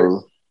about it,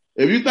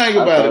 if you think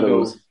about it,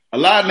 though, A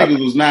lot of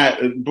niggas was not,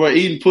 bro.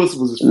 Eating pussy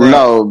was his friend.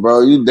 No,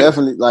 bro. You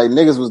definitely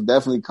niggas was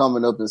definitely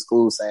coming up in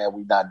school saying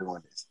we not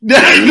doing this.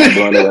 We're not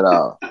doing it at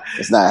all.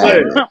 It's not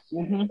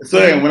happening. So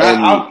when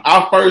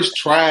I first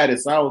tried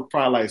this, I was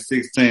probably like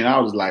 16. I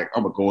was like,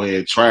 I'm gonna go ahead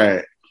and try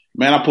it.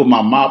 Man, I put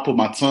my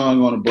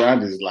tongue on it, bro. I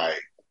just like,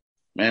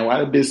 man, why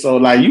that bitch so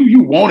like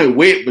you want it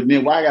wet, but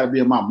then why I gotta be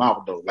in my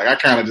mouth though? Like I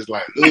kind of just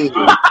like,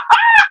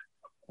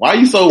 why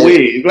you so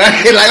wet?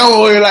 Like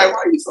I'm like,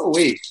 why you so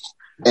wet?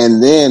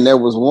 And then there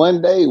was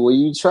one day where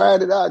you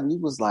tried it out and you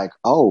was like,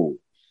 oh,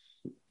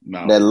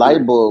 no, that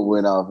light bulb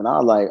went off. And I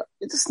was like,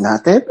 it's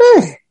not that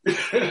bad.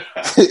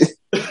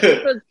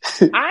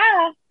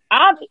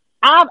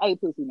 I've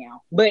ate pussy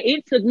now, but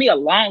it took me a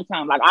long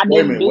time. Like I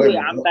didn't do it.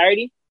 I'm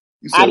 30.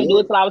 I didn't do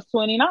it till I was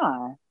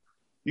 29.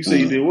 You say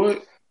you did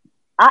what?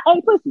 I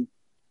ate pussy,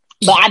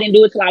 but I didn't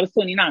do it till I was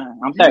 29.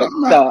 I'm 30.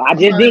 So I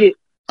just did it.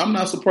 I'm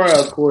not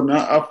surprised, Courtney.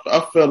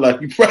 I felt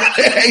like you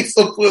probably ate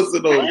some pussy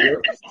though,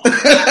 girl.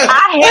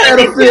 I had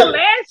a feeling.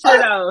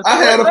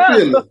 I had a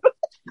feeling.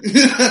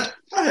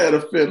 I had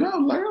a feeling. I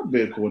was like, I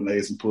bet Courtney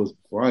ate some pussy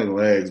before. I ain't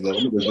gonna ask her.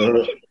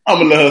 I'm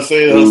gonna let her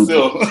say it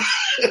herself.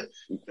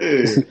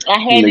 Yeah. I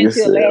had it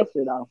until last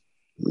year though.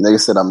 Nigga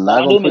said, I'm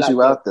not gonna put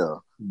you out there.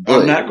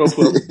 But, I'm not gonna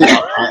put.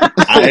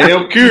 I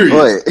am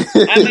curious.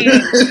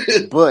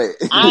 But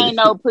I ain't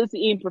no pussy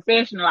eating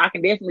professional. I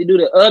can definitely do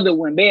the other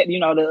one better.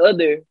 You know, the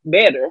other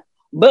better.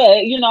 But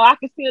I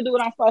can still do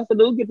what I'm supposed to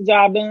do, get the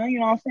job done. You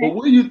know what I'm saying? But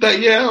what do you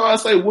think? Yeah, I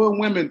say wouldn't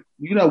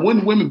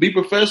women be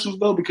professionals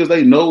though because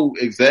they know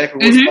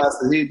exactly what spots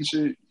to hit and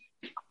shit.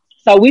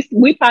 So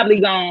we probably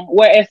gonna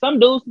whereas some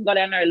dudes can go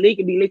down there and lick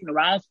and be licking the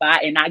wrong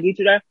spot and not get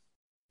you there.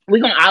 We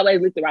gonna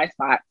always lick the right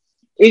spot.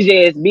 It's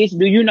just, bitch,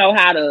 do you know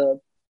how to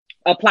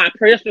apply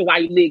pressure while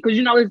you lick? Because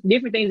it's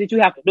different things that you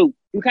have to do.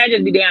 You can't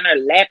just be down there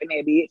lapping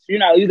at bitch.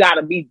 You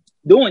gotta be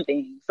doing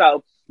things.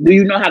 So do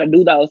you know how to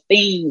do those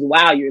things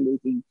while you're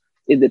licking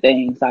is the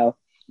thing. So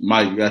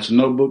Mike, you got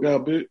your notebook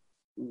out, bitch?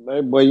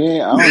 Hey, boy, you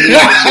ain't. I don't need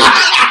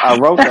I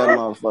wrote that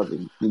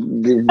motherfucker.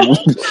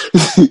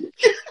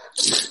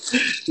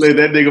 Like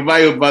that nigga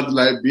Mike was about to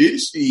like,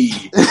 bitch, he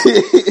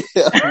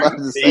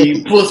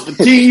puss for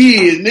 10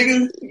 years,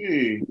 nigga.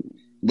 Yeah.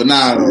 But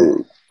nah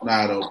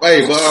though.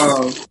 Hey,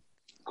 but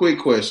quick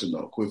question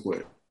though.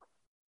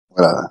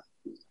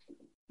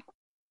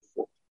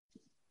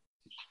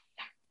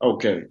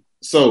 Okay,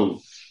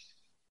 so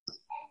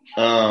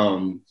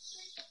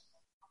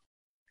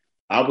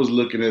I was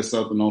looking at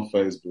something on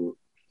Facebook,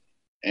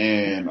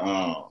 and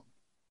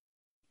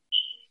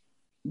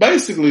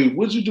basically,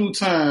 would you do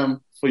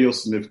time for your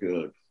significant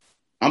other?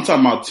 I'm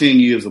talking about 10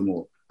 years or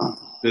more. I'm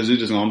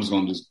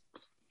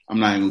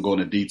not even gonna go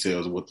into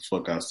details of what the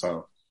fuck I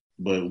saw.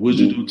 But would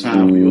you do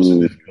time for your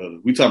significant other?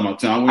 We talking about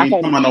time. We ain't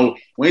talking about no.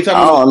 We ain't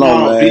talking about. I don't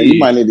know, man. You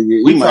might need to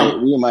get.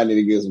 We might need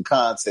to get some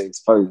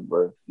context first,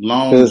 bro.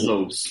 Long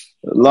stories.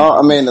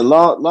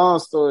 Long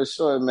story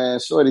short, man.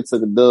 Shorty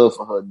took a dub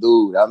for her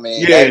dude. I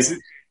mean,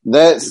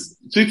 that's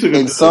she took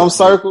in some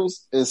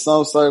circles. In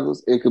some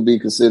circles, it could be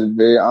considered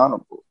very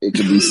honorable. It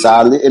could be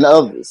solid in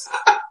others.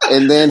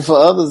 And then for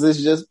others,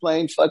 it's just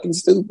plain fucking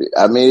stupid.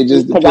 I mean, it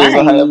just depends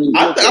on how you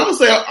I'm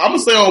gonna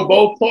say on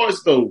both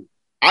parts though.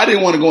 I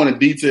didn't want to go into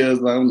details.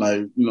 I'm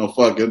like,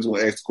 fuck it. I just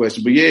want to ask the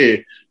question. But yeah,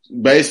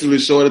 basically,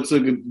 Shorty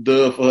took a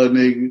dub for her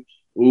nigga.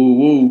 Ooh,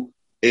 woo.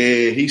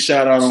 And he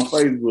shot out on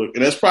Facebook.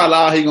 And that's probably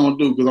all he gonna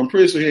do because I'm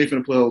pretty sure he ain't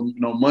finna put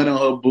no money on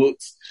her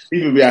books. He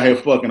finna be out here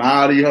fucking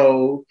all these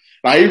hoes.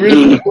 Like, he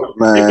really nigga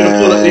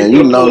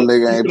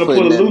ain't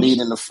putting that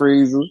meat in the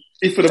freezer.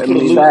 He finna put a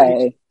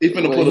loop. He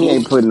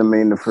ain't putting the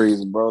meat in the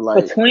freezer, bro.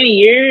 Like for 20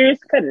 years,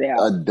 cut it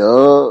out. A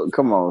dub,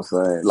 come on,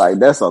 son. Like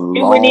that's a long.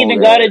 He wouldn't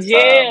even go to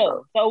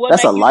jail. So what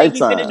that's a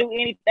lifetime. He finna do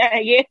anything?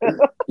 Yeah.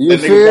 You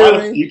feel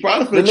me? He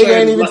probably the nigga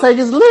ain't even take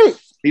his lick.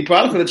 He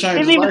probably finna change.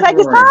 He didn't even take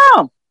his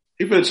time.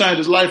 He finna change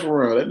his life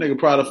around. That nigga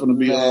probably finna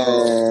be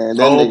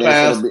old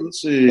pastor.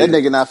 That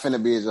nigga not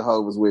finna be a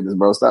Jehovah's Witness,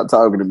 bro. Stop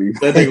talking to me.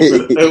 That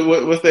nigga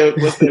finna, what's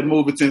that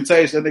movie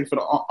Temptation? That nigga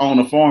finna own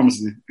a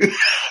pharmacy.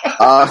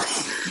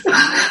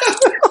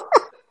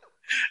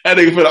 That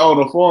nigga finna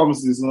own a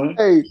pharmacy, son.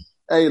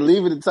 Hey,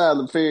 leave it to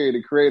Tyler Perry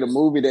to create a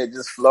movie that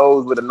just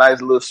flows with a nice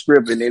little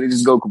script and then it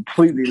just go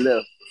completely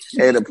left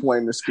at a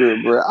point in the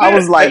script, bro. I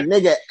was like,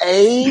 nigga,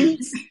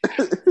 AIDS?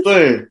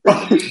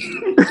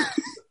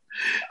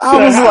 I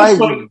was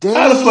like, damn.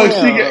 How the fuck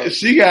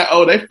she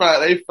got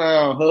they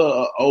found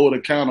her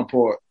older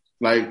counterpart,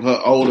 like her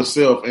older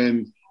self,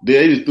 and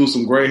they just threw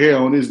some gray hair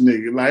on this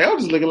nigga. Like, I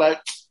was just looking like,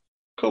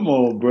 come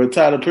on, bro.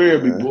 Tyler Perry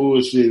be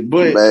bullshit.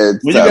 But when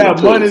you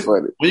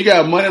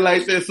got money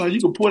like that, son, you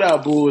can put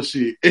out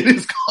bullshit. And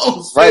it's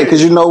gonna right,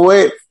 because you know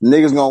what?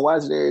 Niggas gonna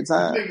watch it every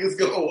time. Niggas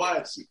gonna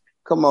watch it.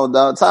 Come on,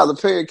 dog. Tyler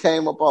Perry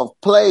came up off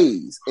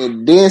plays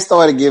and then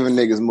started giving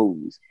niggas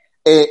movies.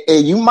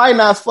 And you might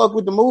not fuck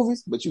with the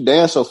movies, but you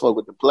damn sure fuck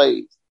with the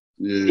plays.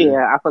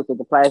 Yeah, I fuck with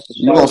the plays.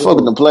 You gonna fuck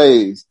with the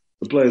plays.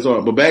 The plays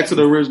are. But back to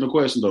the original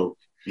question, though.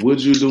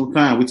 Would you do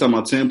time? We talking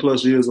about 10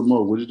 plus years or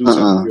more. Would you do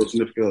something for your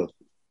significant other?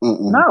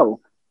 No.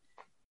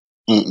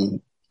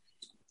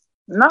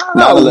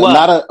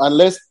 Not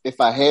unless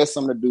if I had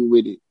something to do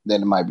with it,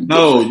 then it might be.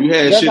 No, different. you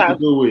had shit to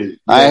do with it.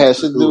 I had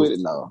shit to do with it.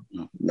 No,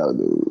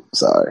 dude.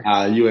 Sorry.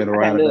 You ain't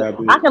right about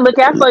it. I can look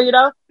out for you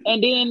though,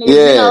 and then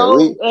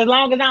as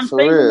long as I'm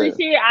single and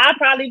shit, I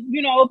probably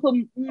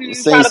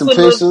try to put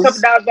a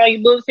couple dollars on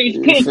your books,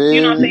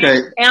 you know what I'm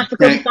saying? Answer a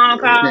couple phone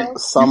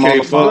calls. You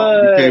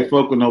can't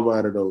fuck with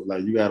nobody though.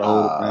 Like you gotta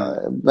hold it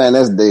down. Man,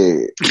 that's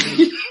dead.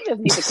 You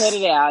just need to cut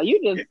it out. You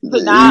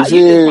just trying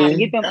to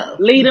get them,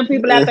 lead them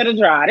people out to the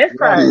dry. That's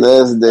crazy.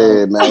 That's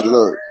dead, man.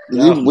 Look, I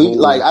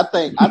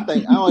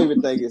don't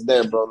even think it's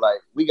there, bro.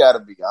 Like we gotta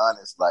be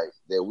honest, like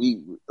that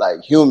we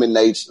like human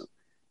nature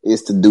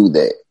is to do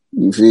that.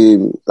 You feel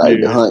me?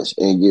 Like the hunch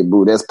and get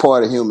booed. That's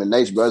part of human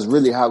nature, bro. It's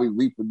really how we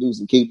reproduce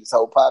and keep this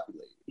whole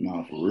populated.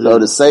 No, for real. So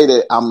to say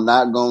that I'm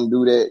not gonna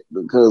do that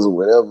because of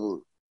whatever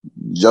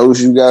jokes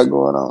you got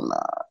going on,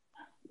 nah,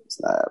 it's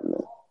not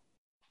happening.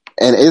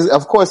 And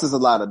of course, there's a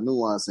lot of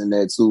nuance in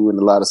that too, and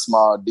a lot of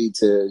small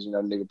details. You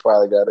know, nigga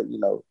probably gotta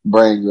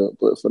bring up,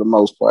 but for the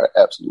most part,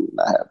 absolutely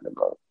not happening,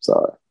 bro.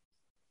 Sorry.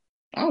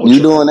 You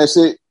doing that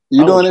shit?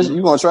 You doing this?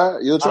 You gonna try?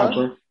 You'll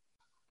try.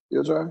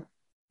 You'll try.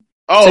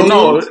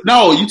 Oh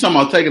no! You talking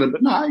about taking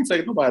it? No, I ain't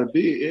taking nobody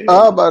big. Yeah.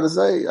 I was about to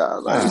say,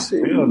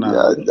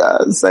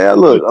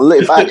 look,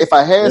 if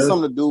I had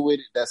something to do with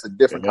it, that's a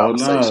different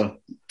conversation.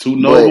 Too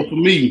noble for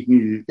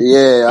me.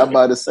 Yeah, I'm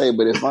about to say,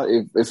 but if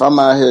I'm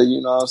out here,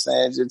 you know what I'm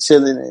saying, just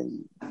chilling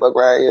and fuck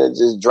around here,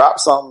 just drop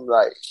something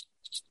like.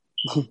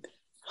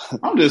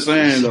 I'm just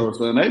saying though,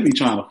 son, they be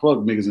trying to fuck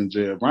niggas in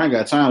jail. Bro, I ain't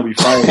got time to be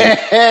fighting.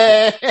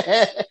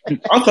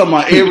 I'm talking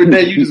about every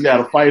day you just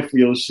gotta fight for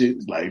your shit.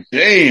 It's like,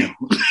 damn,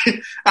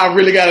 I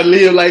really gotta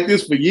live like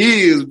this for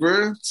years,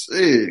 bro.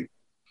 Shit.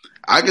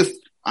 I ain't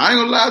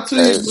gonna lie to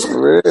you, bro.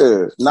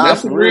 Real.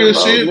 That's some real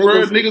shit,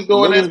 bro. Niggas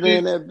going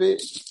that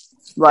bitch.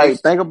 Like,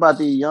 think about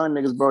these young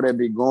niggas, bro, that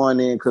be going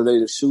in because they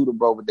the shooter,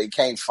 bro, but they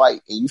can't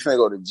fight. And you finna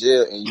go to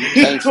jail and you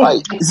can't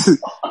fight. It's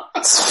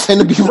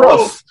finna be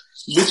rough.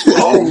 Bitch, you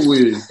over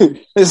with.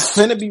 It's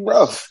finna be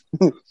rough.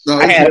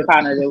 I had a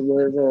partner that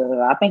was,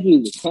 I think he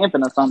was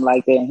camping or something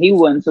like that, and he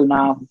wasn't too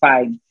long for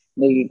fighting.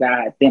 Nigga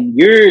got them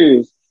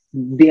years.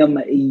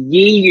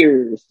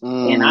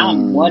 And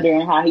I'm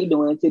wondering how he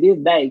doing to this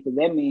day, because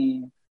that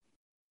man,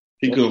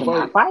 he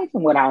couldn't fight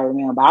from what I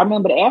remember. I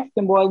remember the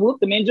African boy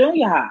whooped him in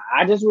junior high.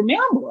 I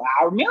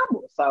remember.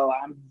 So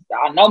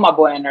I know my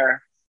boy in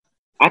there.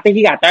 I think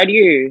he got 30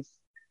 years.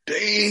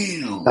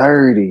 Damn.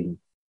 30.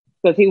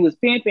 Because he was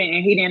pimping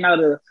and he didn't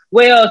know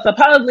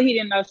supposedly he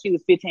didn't know she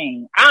was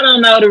 15. I don't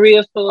know the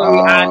real story.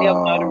 I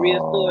never know the real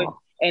story.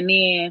 And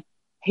then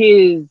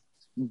his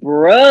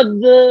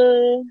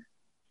brother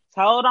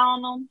told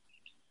on him.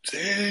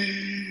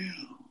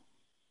 Damn.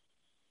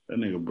 That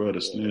nigga brother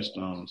snitched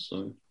on him,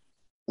 son.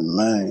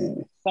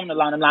 Man. Something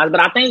along the lines.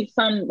 But I think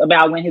something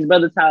about when his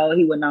brother told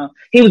he wouldn't know.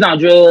 He was on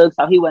drugs,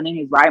 so he wasn't in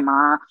his right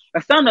mind.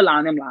 Or something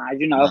along them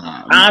lines,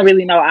 I don't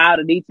really know all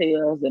the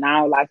details and I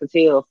don't like to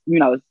tell,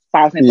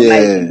 false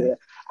information. But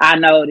I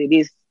know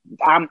that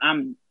I'm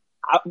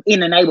in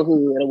the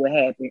neighborhood of what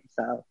happened.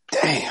 So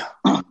damn.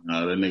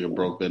 Nah, that nigga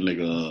broke that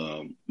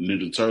nigga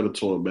Ninja Turtle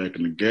toy back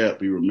in the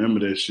Gap. You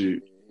remember that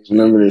shit?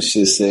 Remember this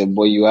shit said,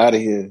 boy, you out of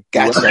here.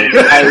 Gotcha.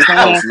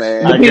 House,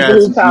 man. The people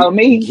who told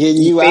me,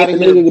 getting you out of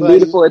here. Nigga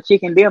could do for a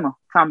chicken dinner.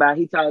 Talking about,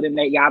 he told him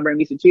that y'all bring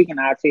me some chicken,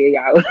 I'll tell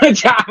y'all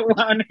what y'all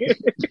want.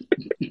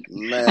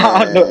 Man.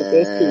 I don't know if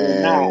that's true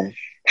or not.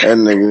 That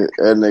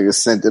nigga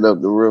sent it up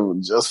the river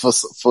just for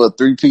a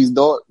 3-piece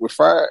dog with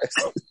fries.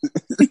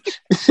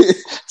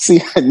 See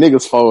how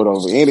niggas fold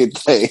over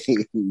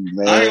anything,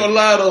 man. I ain't gonna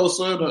lie though,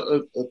 son.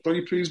 A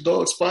 3-piece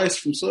dog spice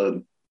from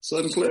Southern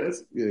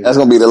Class. Yeah. That's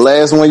gonna be the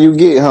last one you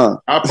get, huh?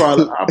 I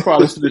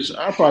probably snitch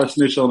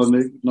on a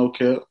nigga. No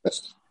cap.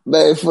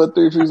 Man, for a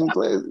 3-piece from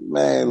Class,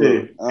 man.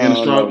 Look, and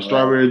a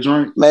strawberry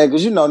drink, man.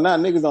 Because now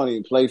niggas don't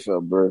even play fair,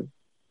 bro.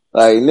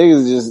 Like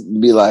niggas just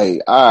be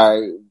like, all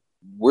right.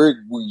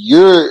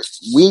 You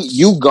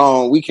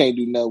gone. We can't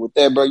do nothing with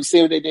that, bro. You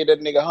see what they did to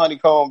that nigga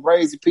Honeycomb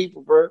Brazy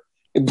people, bro?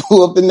 It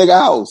blew up the nigga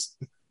house.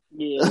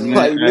 Yeah,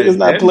 like niggas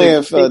not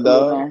playing fair,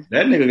 dog.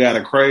 That nigga got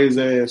a crazy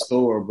ass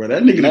story, bro.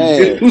 That nigga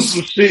done do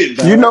some shit,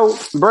 dog.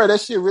 Bro, that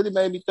shit really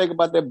made me think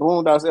about that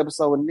Boondocks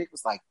episode when Nick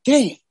was like,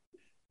 damn,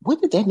 what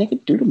did that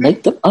nigga do to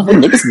make them other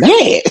niggas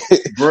mad?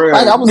 Bro.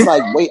 Like, I was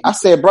like, wait, I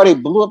said, bro, they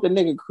blew up the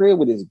nigga crib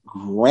with his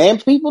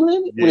grandpeople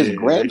in it? With his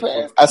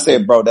grandparents? I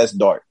said, bro, that's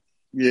dark.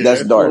 Yeah,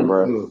 that's dark,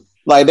 bro. Good.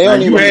 Like they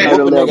don't even. You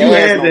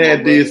had to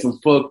have did some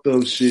fucked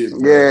up shit.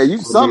 Bro. Yeah,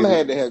 something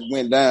had to have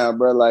went down,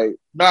 bro. Like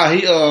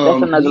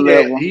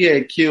he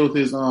had killed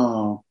his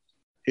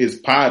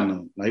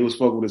partner. Like he was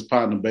fucking with his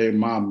partner, baby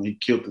mama. He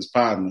killed his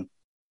partner,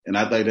 and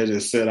I think that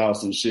just set off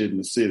some shit in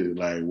the city,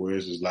 like where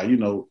it's just like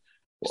little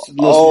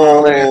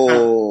small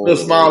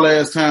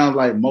ass towns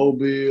like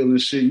Mobile and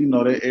shit.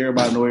 That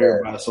everybody know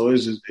everybody, so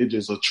it's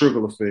just a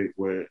trickle effect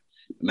where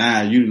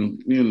now you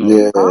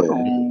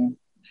know.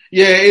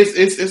 Yeah, it's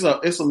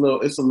a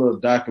little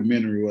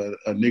documentary where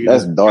a nigga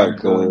that's dark,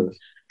 cuz.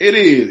 It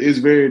is. It's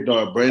very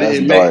dark, bro. That's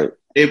dark.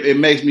 it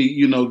makes me,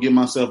 give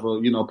myself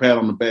a, pat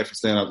on the back for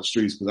staying out the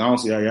streets because I don't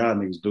see how y'all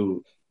niggas do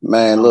it.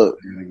 Man, look,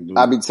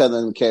 I be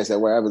telling the cats at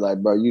work, I be like,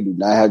 bro, you do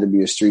not have to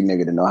be a street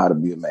nigga to know how to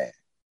be a man.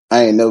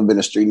 I ain't never been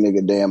a street nigga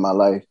a day in my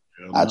life.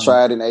 I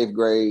tried in 8th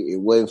grade. It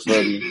wasn't for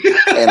me.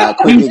 And I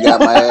quickly got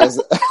my ass.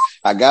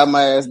 I got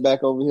my ass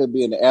back over here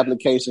being the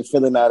application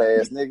filling out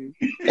ass nigga.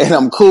 And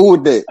I'm cool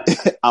with it.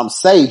 I'm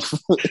safe.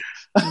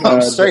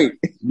 I'm straight.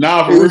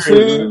 Nah, for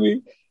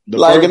real.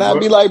 And I'd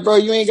be like, bro,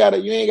 you ain't gotta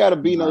be you ain't gotta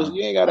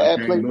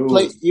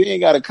you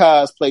ain't gotta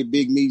cosplay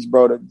Big Meech,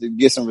 bro, to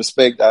get some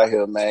respect out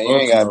here, man. You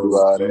ain't gotta do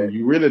all that.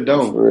 You really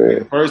don't.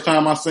 The first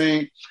time I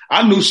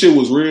knew shit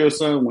was real,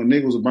 son, when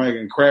niggas was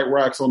bringing crack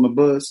rocks on the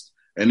bus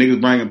and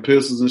niggas bringing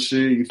pistols and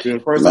shit. You feel?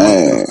 First time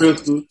I saw a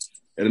pistol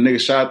and a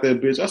nigga shot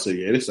that bitch, I said,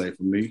 yeah, this ain't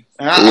for me.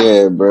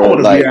 Yeah, bro.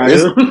 Like,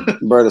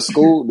 bro, the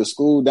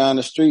school down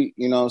the street,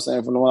 you know what I'm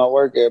saying, from the one I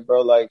work at,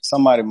 bro, like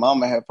somebody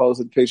mama had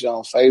posted a picture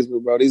on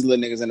Facebook, bro. These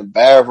little niggas in the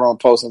bathroom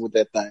posting with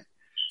that thing.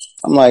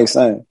 I'm like,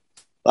 son,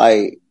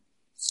 like,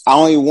 I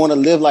don't even want to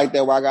live like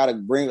that where I gotta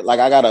bring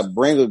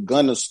a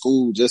gun to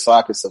school just so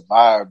I can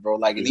survive, bro.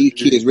 Like, and these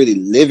kids really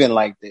living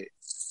like that.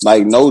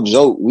 Like, no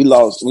joke. We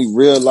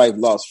real life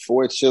lost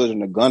 4 children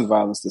to gun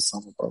violence this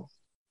summer, bro.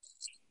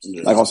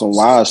 Yeah. Like on some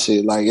wild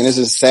shit. Like, and it's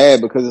just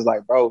sad because it's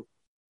like, bro,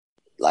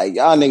 like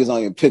y'all niggas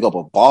don't even pick up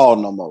a ball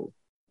no more.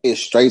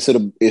 It's straight to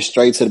the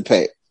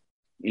pack.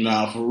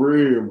 Nah, for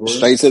real, bro.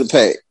 Straight to the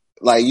pack.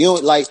 Like you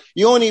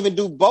don't even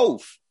do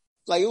both.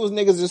 Like it was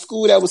niggas in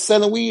school that was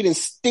selling weed and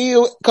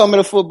still coming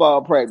to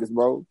football practice,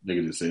 bro.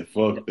 Niggas just said,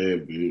 fuck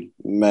that, bitch.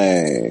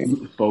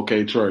 Man.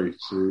 4K Trey.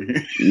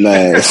 See?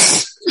 Man.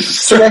 slash.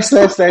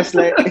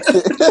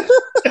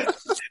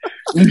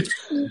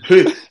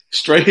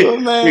 Straight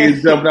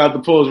niggas jumping out the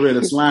post ready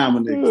to slime a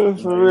nigga.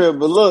 For real.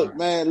 But look,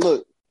 man,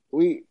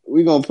 we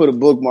gonna put a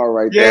bookmark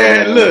right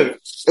there. Yeah, look.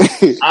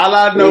 All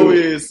I know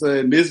is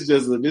this is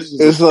just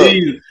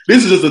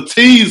a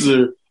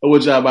teaser of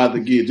what y'all about to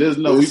get. Just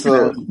know we can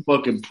have some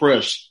fucking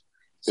pressure.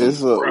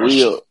 It's up.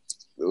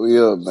 We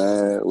up,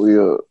 man. We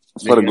up.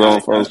 For the Grown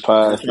Folks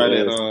Podcast.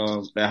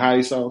 That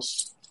hottie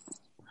sauce.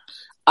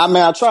 I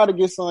mean, I tried to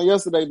get some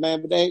yesterday,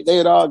 man, but they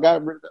had all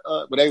got rid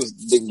of but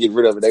didn't get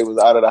rid of it. They was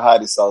out of the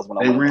hottie sauce when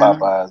I went to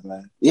Popeyes,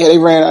 man. Yeah, they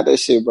ran out that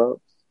shit,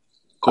 bro.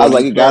 I was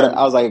like, it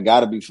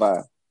gotta be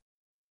fire.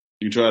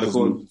 You tried it,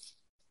 Courtney?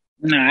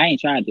 No, I ain't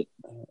tried it.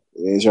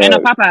 Ain't no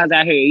Popeyes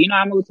out here. You know,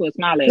 I moved to a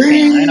small ass town.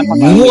 Ain't no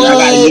Popeyes. I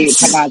gotta get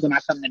Popeyes when I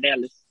come to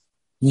Dallas.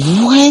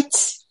 What?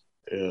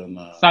 Hell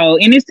no. So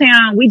in this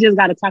town, we just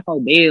got a Taco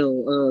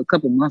Bell a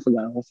couple months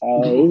ago.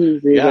 So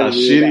y'all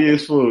shitty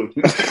as fuck.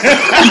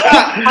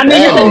 I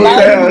mean,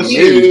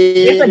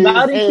 it's a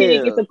Golden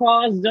Chick, it's a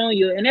Carl's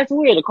Jr., and that's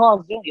weird. The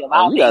Carl's Jr. You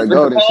gotta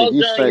go to shit.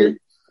 You straight.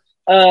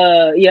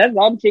 Yeah, it's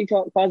Golden Chick,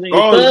 Carl's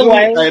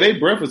Jr. Hey, they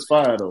breakfast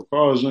fire though.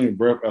 Carl's Jr.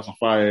 breakfast some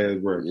fire ass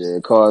breakfast. Yeah,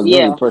 Carl's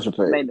Jr. pressure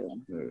pack. They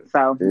do. Yeah.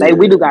 So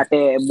we do got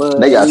that, but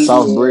they got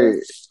soft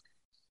bread.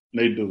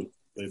 They do.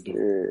 Yeah.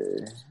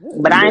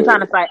 But I ain't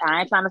trying to sidetrack.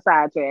 I ain't trying to.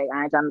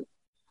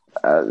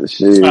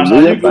 Shit, you know what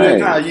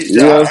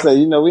I'm saying?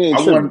 You know, we ain't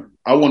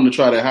I want to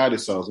try that hottie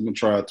sauce. I'm gonna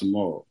try it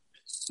tomorrow.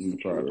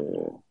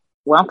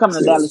 Well, I'm coming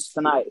to Dallas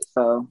tonight,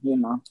 so you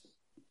know.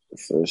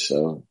 For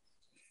sure.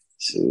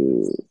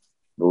 Shit.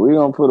 But we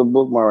gonna put a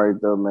bookmark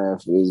right there, man,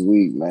 for this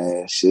week,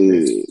 man.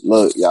 Shit.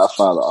 Look, y'all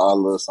follow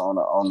all us on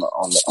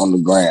the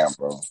gram,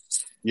 bro.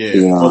 Yeah,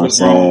 you know what I'm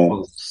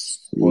saying?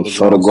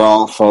 For the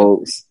grown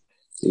folks.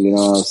 You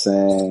know what I'm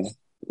saying?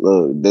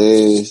 Look,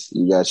 Dez,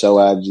 you got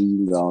your IG,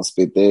 you gonna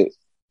spit that.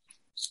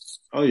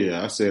 Oh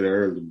yeah, I said it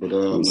earlier, but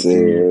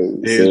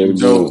Dez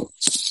dope.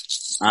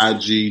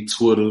 IG,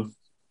 Twitter.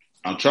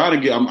 I'm trying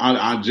to get.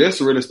 I just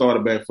really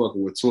started back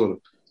fucking with Twitter,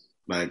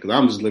 like, cause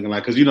I'm just looking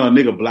like, cause you know a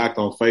nigga blocked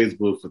on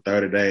Facebook for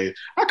 30 days.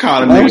 I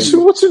called a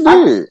nigga. What you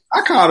did?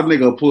 I called a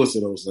nigga a pussy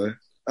though, son.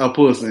 A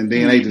pussy, and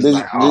then they just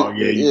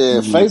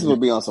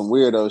Facebook be on some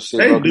weirdo shit.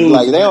 They do.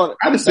 Like they don't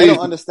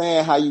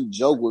understand how you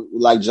joke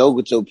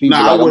with your people.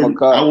 Nah,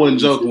 like, I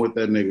wasn't joking with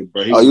that nigga,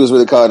 bro. You was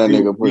really calling that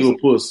nigga a pussy. You a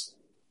pussy.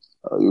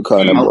 Oh, you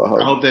calling that boy?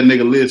 I hope that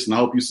nigga listen. I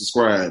hope you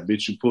subscribe,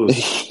 bitch. You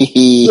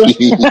pussy.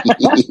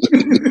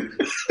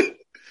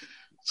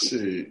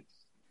 Shit.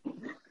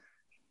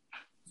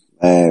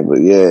 Man,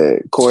 but yeah,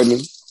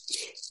 Courtney,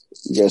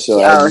 you got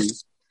your IG?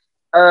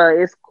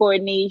 It's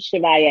Courtney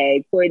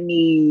Chevalier.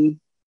 Courtney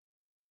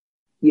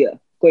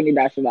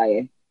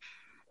Chevalier.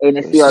 And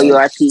it's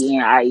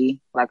COURTNIE,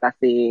 like I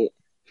said.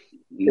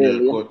 Yeah,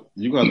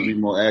 you got to be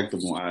more active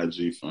on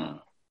IG, fam.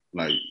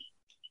 Like,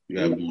 you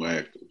got to be more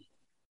active.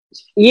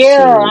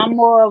 Yeah, I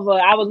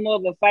was more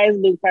of a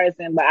Facebook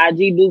person, but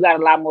IG do got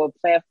a lot more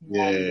platforms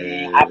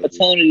and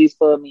opportunities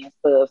for me and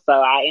stuff. So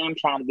I am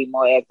trying to be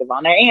more active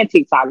on there, and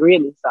TikTok,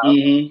 really. So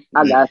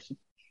I got you.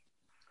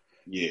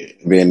 Yeah.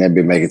 Being that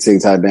be making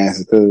TikTok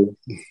dances too.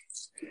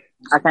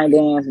 I can't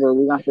dance, but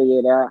we're gonna figure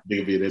it out.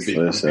 Nigga be that big.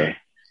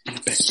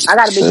 I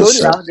got a big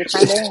booty though. Just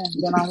can't dance.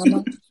 You know what I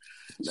mean?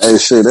 Hey,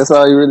 shit, that's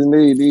all you really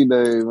need these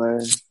days,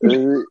 man.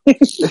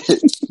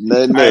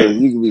 Nothing else.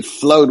 You can be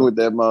floating with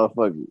that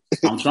motherfucker.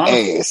 I'm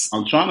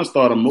trying to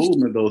start a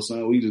movement though,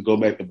 son. We just go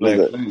back to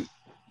Black Planet.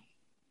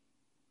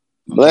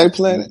 Black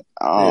Planet?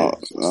 Oh,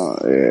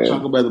 yeah. I'm trying to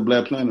go back to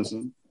Black Planet,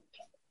 son.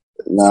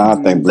 Nah,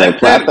 I think Black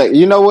Planet. I think,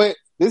 you know what?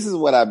 This is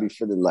what I be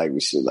feeling like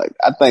with shit. Like,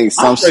 I think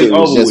some shit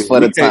was just for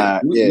the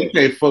time. We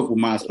can't fuck with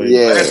MySpace.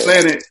 Yeah. Black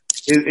Planet,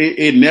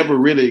 it never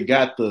really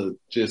got to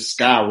just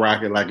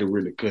skyrocket like it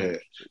really could.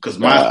 Because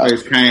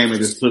MySpace came and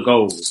just took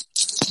over.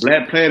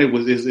 Black Planet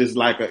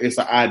it's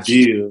an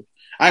idea.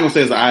 I ain't gonna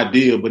say it's an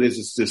idea, but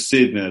it's just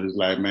sitting there. It's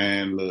like,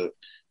 man, look,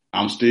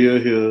 I'm still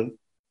here.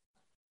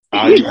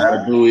 All you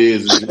gotta do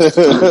is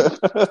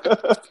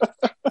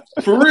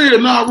for real,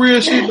 not real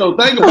shit though.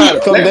 Think about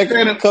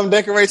it. Come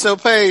decorate your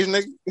page,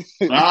 nigga.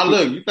 Nah,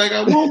 look, you think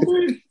I won't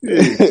be?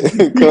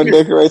 Yeah. Come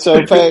decorate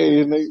your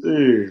page, nigga.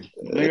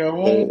 Yeah. Think I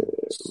won't?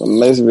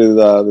 Let's is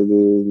all it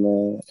is,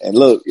 man. And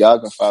look, y'all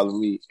can follow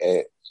me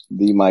at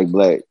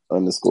 @DMikeBlack_ at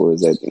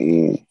the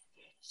end.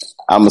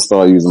 I'm gonna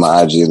start using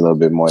my IG a little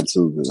bit more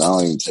too, because I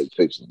don't even take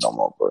pictures no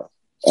more, bro.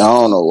 And I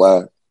don't know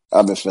why.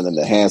 I've been feeling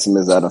the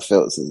handsomest I done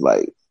felt since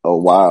like a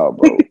while,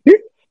 bro.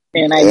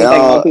 And I ain't taking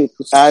no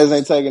pictures. I just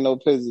ain't taking no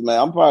pictures, man.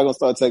 I'm probably gonna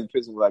start taking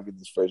pictures when I get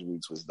this Fresh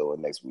Week Twist door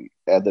next week.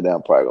 After that,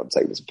 I'm probably gonna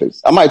take some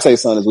pictures. I might take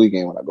some this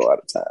weekend when I go out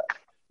of town,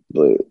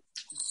 but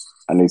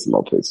I need some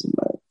more pictures,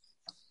 man.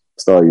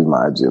 Start using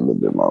my IG a little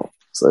bit more.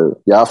 So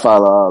y'all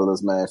follow all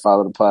this, man.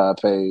 Follow the pod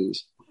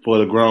page for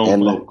the grown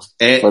folks.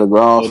 For the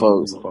grown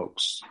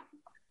folks.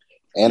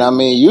 And I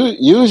mean,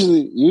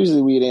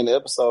 usually we in the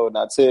episode and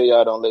I tell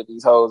y'all don't let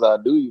these hoes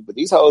outdo you, but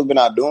these hoes been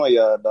outdoing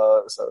y'all,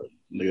 dog. So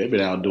nigga, they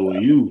been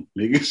outdoing you,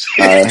 nigga.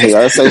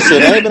 I say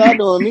shit, they ain't been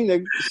outdoing me,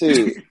 nigga.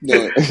 Shit,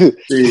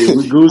 shit,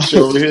 we Gucci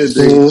over here,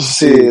 nigga.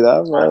 Shit,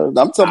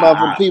 I'm talking about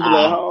for people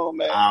at home,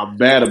 man. I'll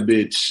bat a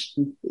bitch.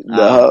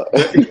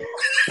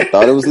 I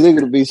thought it was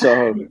legal to beat your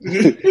hoe.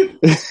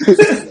 That's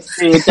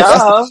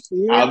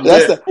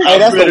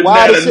the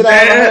wildest shit I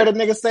ever heard a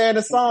nigga say in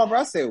the song, bro.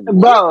 I said, what?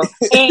 Bro,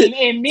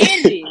 and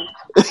Mindy.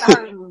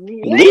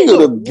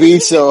 Legal to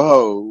beat your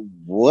hoe.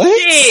 What?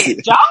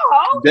 Shit,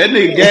 y'all. That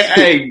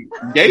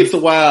nigga, Gates a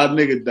wild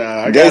nigga,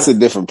 dog. Gates a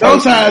different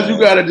person. Sometimes you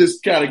gotta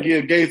just kind of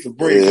give Gates a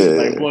break. Yeah.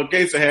 Like, boy,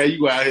 Gates will have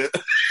you out here.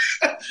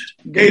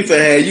 Gates will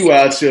have you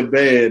out here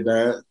bad,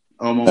 dog.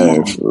 Hey,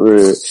 for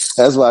real.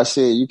 That's why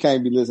shit, you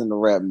can't be listening to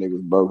rap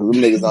niggas, bro, because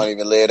them niggas don't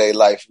even live their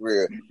life for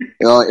real.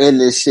 You know, in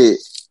this shit,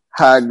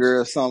 hot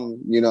girl, something,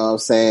 you know what I'm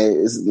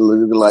saying? It's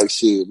looking like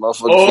shit.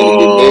 Motherfucker can't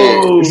get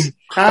married.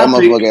 That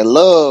motherfucking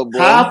love, boy.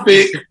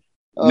 Topic.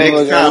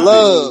 Next topic.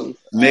 Love.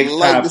 Next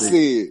like topic. To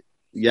see it.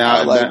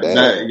 Y'all, like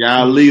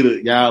y'all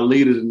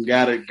leaders and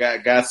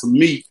got some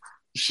meat.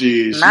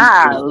 Shit.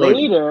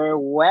 Leader.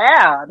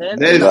 Wow. That's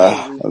the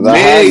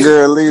hot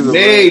girl leader.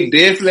 Meg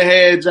definitely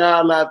had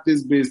y'all out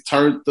this bitch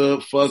turned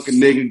up, fucking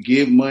nigga,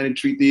 give money,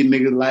 treat these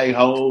niggas like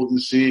hoes and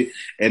shit.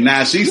 And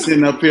now she's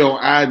sitting up here on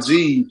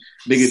IG,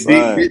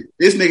 nigga.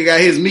 This nigga got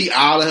his meat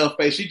all in her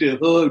face. She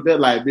just hugged up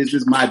like, bitch, this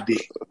is my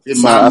dick.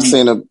 It's my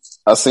meat.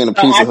 I seen a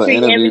piece of her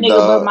interview, every nigga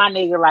dog. But my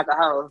nigga like a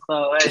hoe.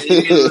 So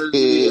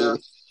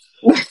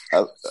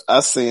I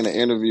seen an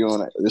interview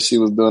on it that she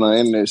was doing on the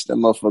internet. That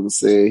motherfucker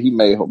said he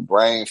made her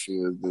brain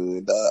feel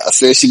good. I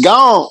said she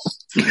gone.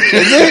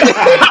 That's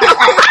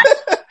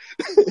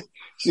it.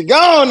 She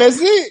gone. That's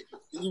it.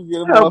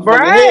 You get a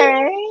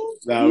brain.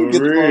 Nah,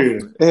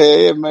 real.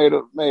 It made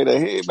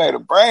a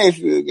brain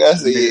feel good. I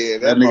said, yeah,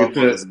 that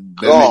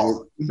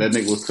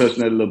nigga was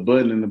touching that little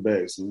button in the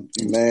back. So.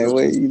 Man,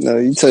 wait,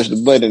 you touch the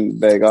button in the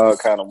back, all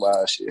kind of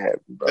wild shit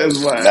happen, bro. That's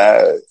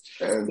right.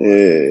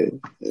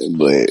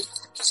 But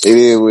it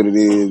is what it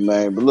is,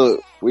 man. But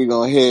look, we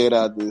gonna head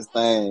out this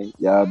thing.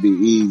 Y'all be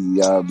easy.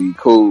 Y'all be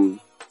cool.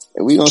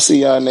 And we gonna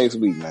see y'all next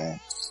week, man.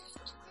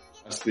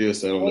 I still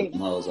say don't let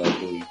them hoes out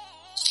do you.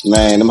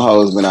 Man, them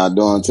hoes been out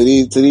doing to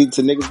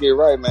niggas get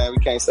right, man. We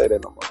can't say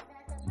that no more.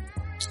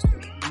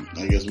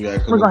 I guess we're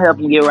gonna help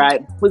them get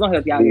right. We're gonna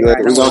help y'all get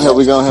right. We're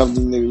gonna help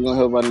them niggas. We're gonna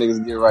help our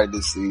niggas get right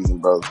this season,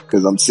 bro.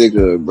 Cause I'm sick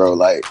of it, bro.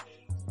 Like,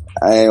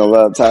 I ain't gonna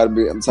lie, I'm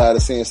tired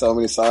of seeing so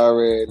many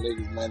sorry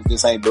niggas, man.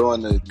 Just ain't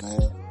doing this,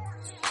 man.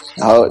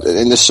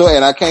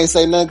 And I can't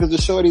say nothing because the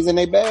shorties in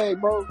their bag,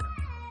 bro.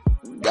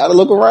 Gotta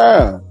look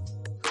around.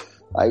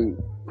 Like,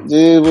 it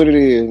is what it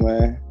is,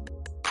 man.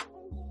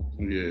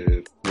 Yeah.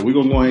 But we're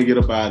gonna go ahead and get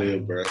up out of here,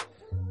 bro.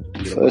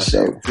 For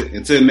sure.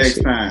 Until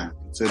next time.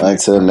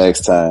 Until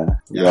next time.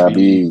 Y'all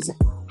be easy.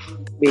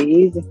 Be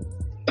easy.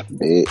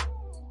 Bet.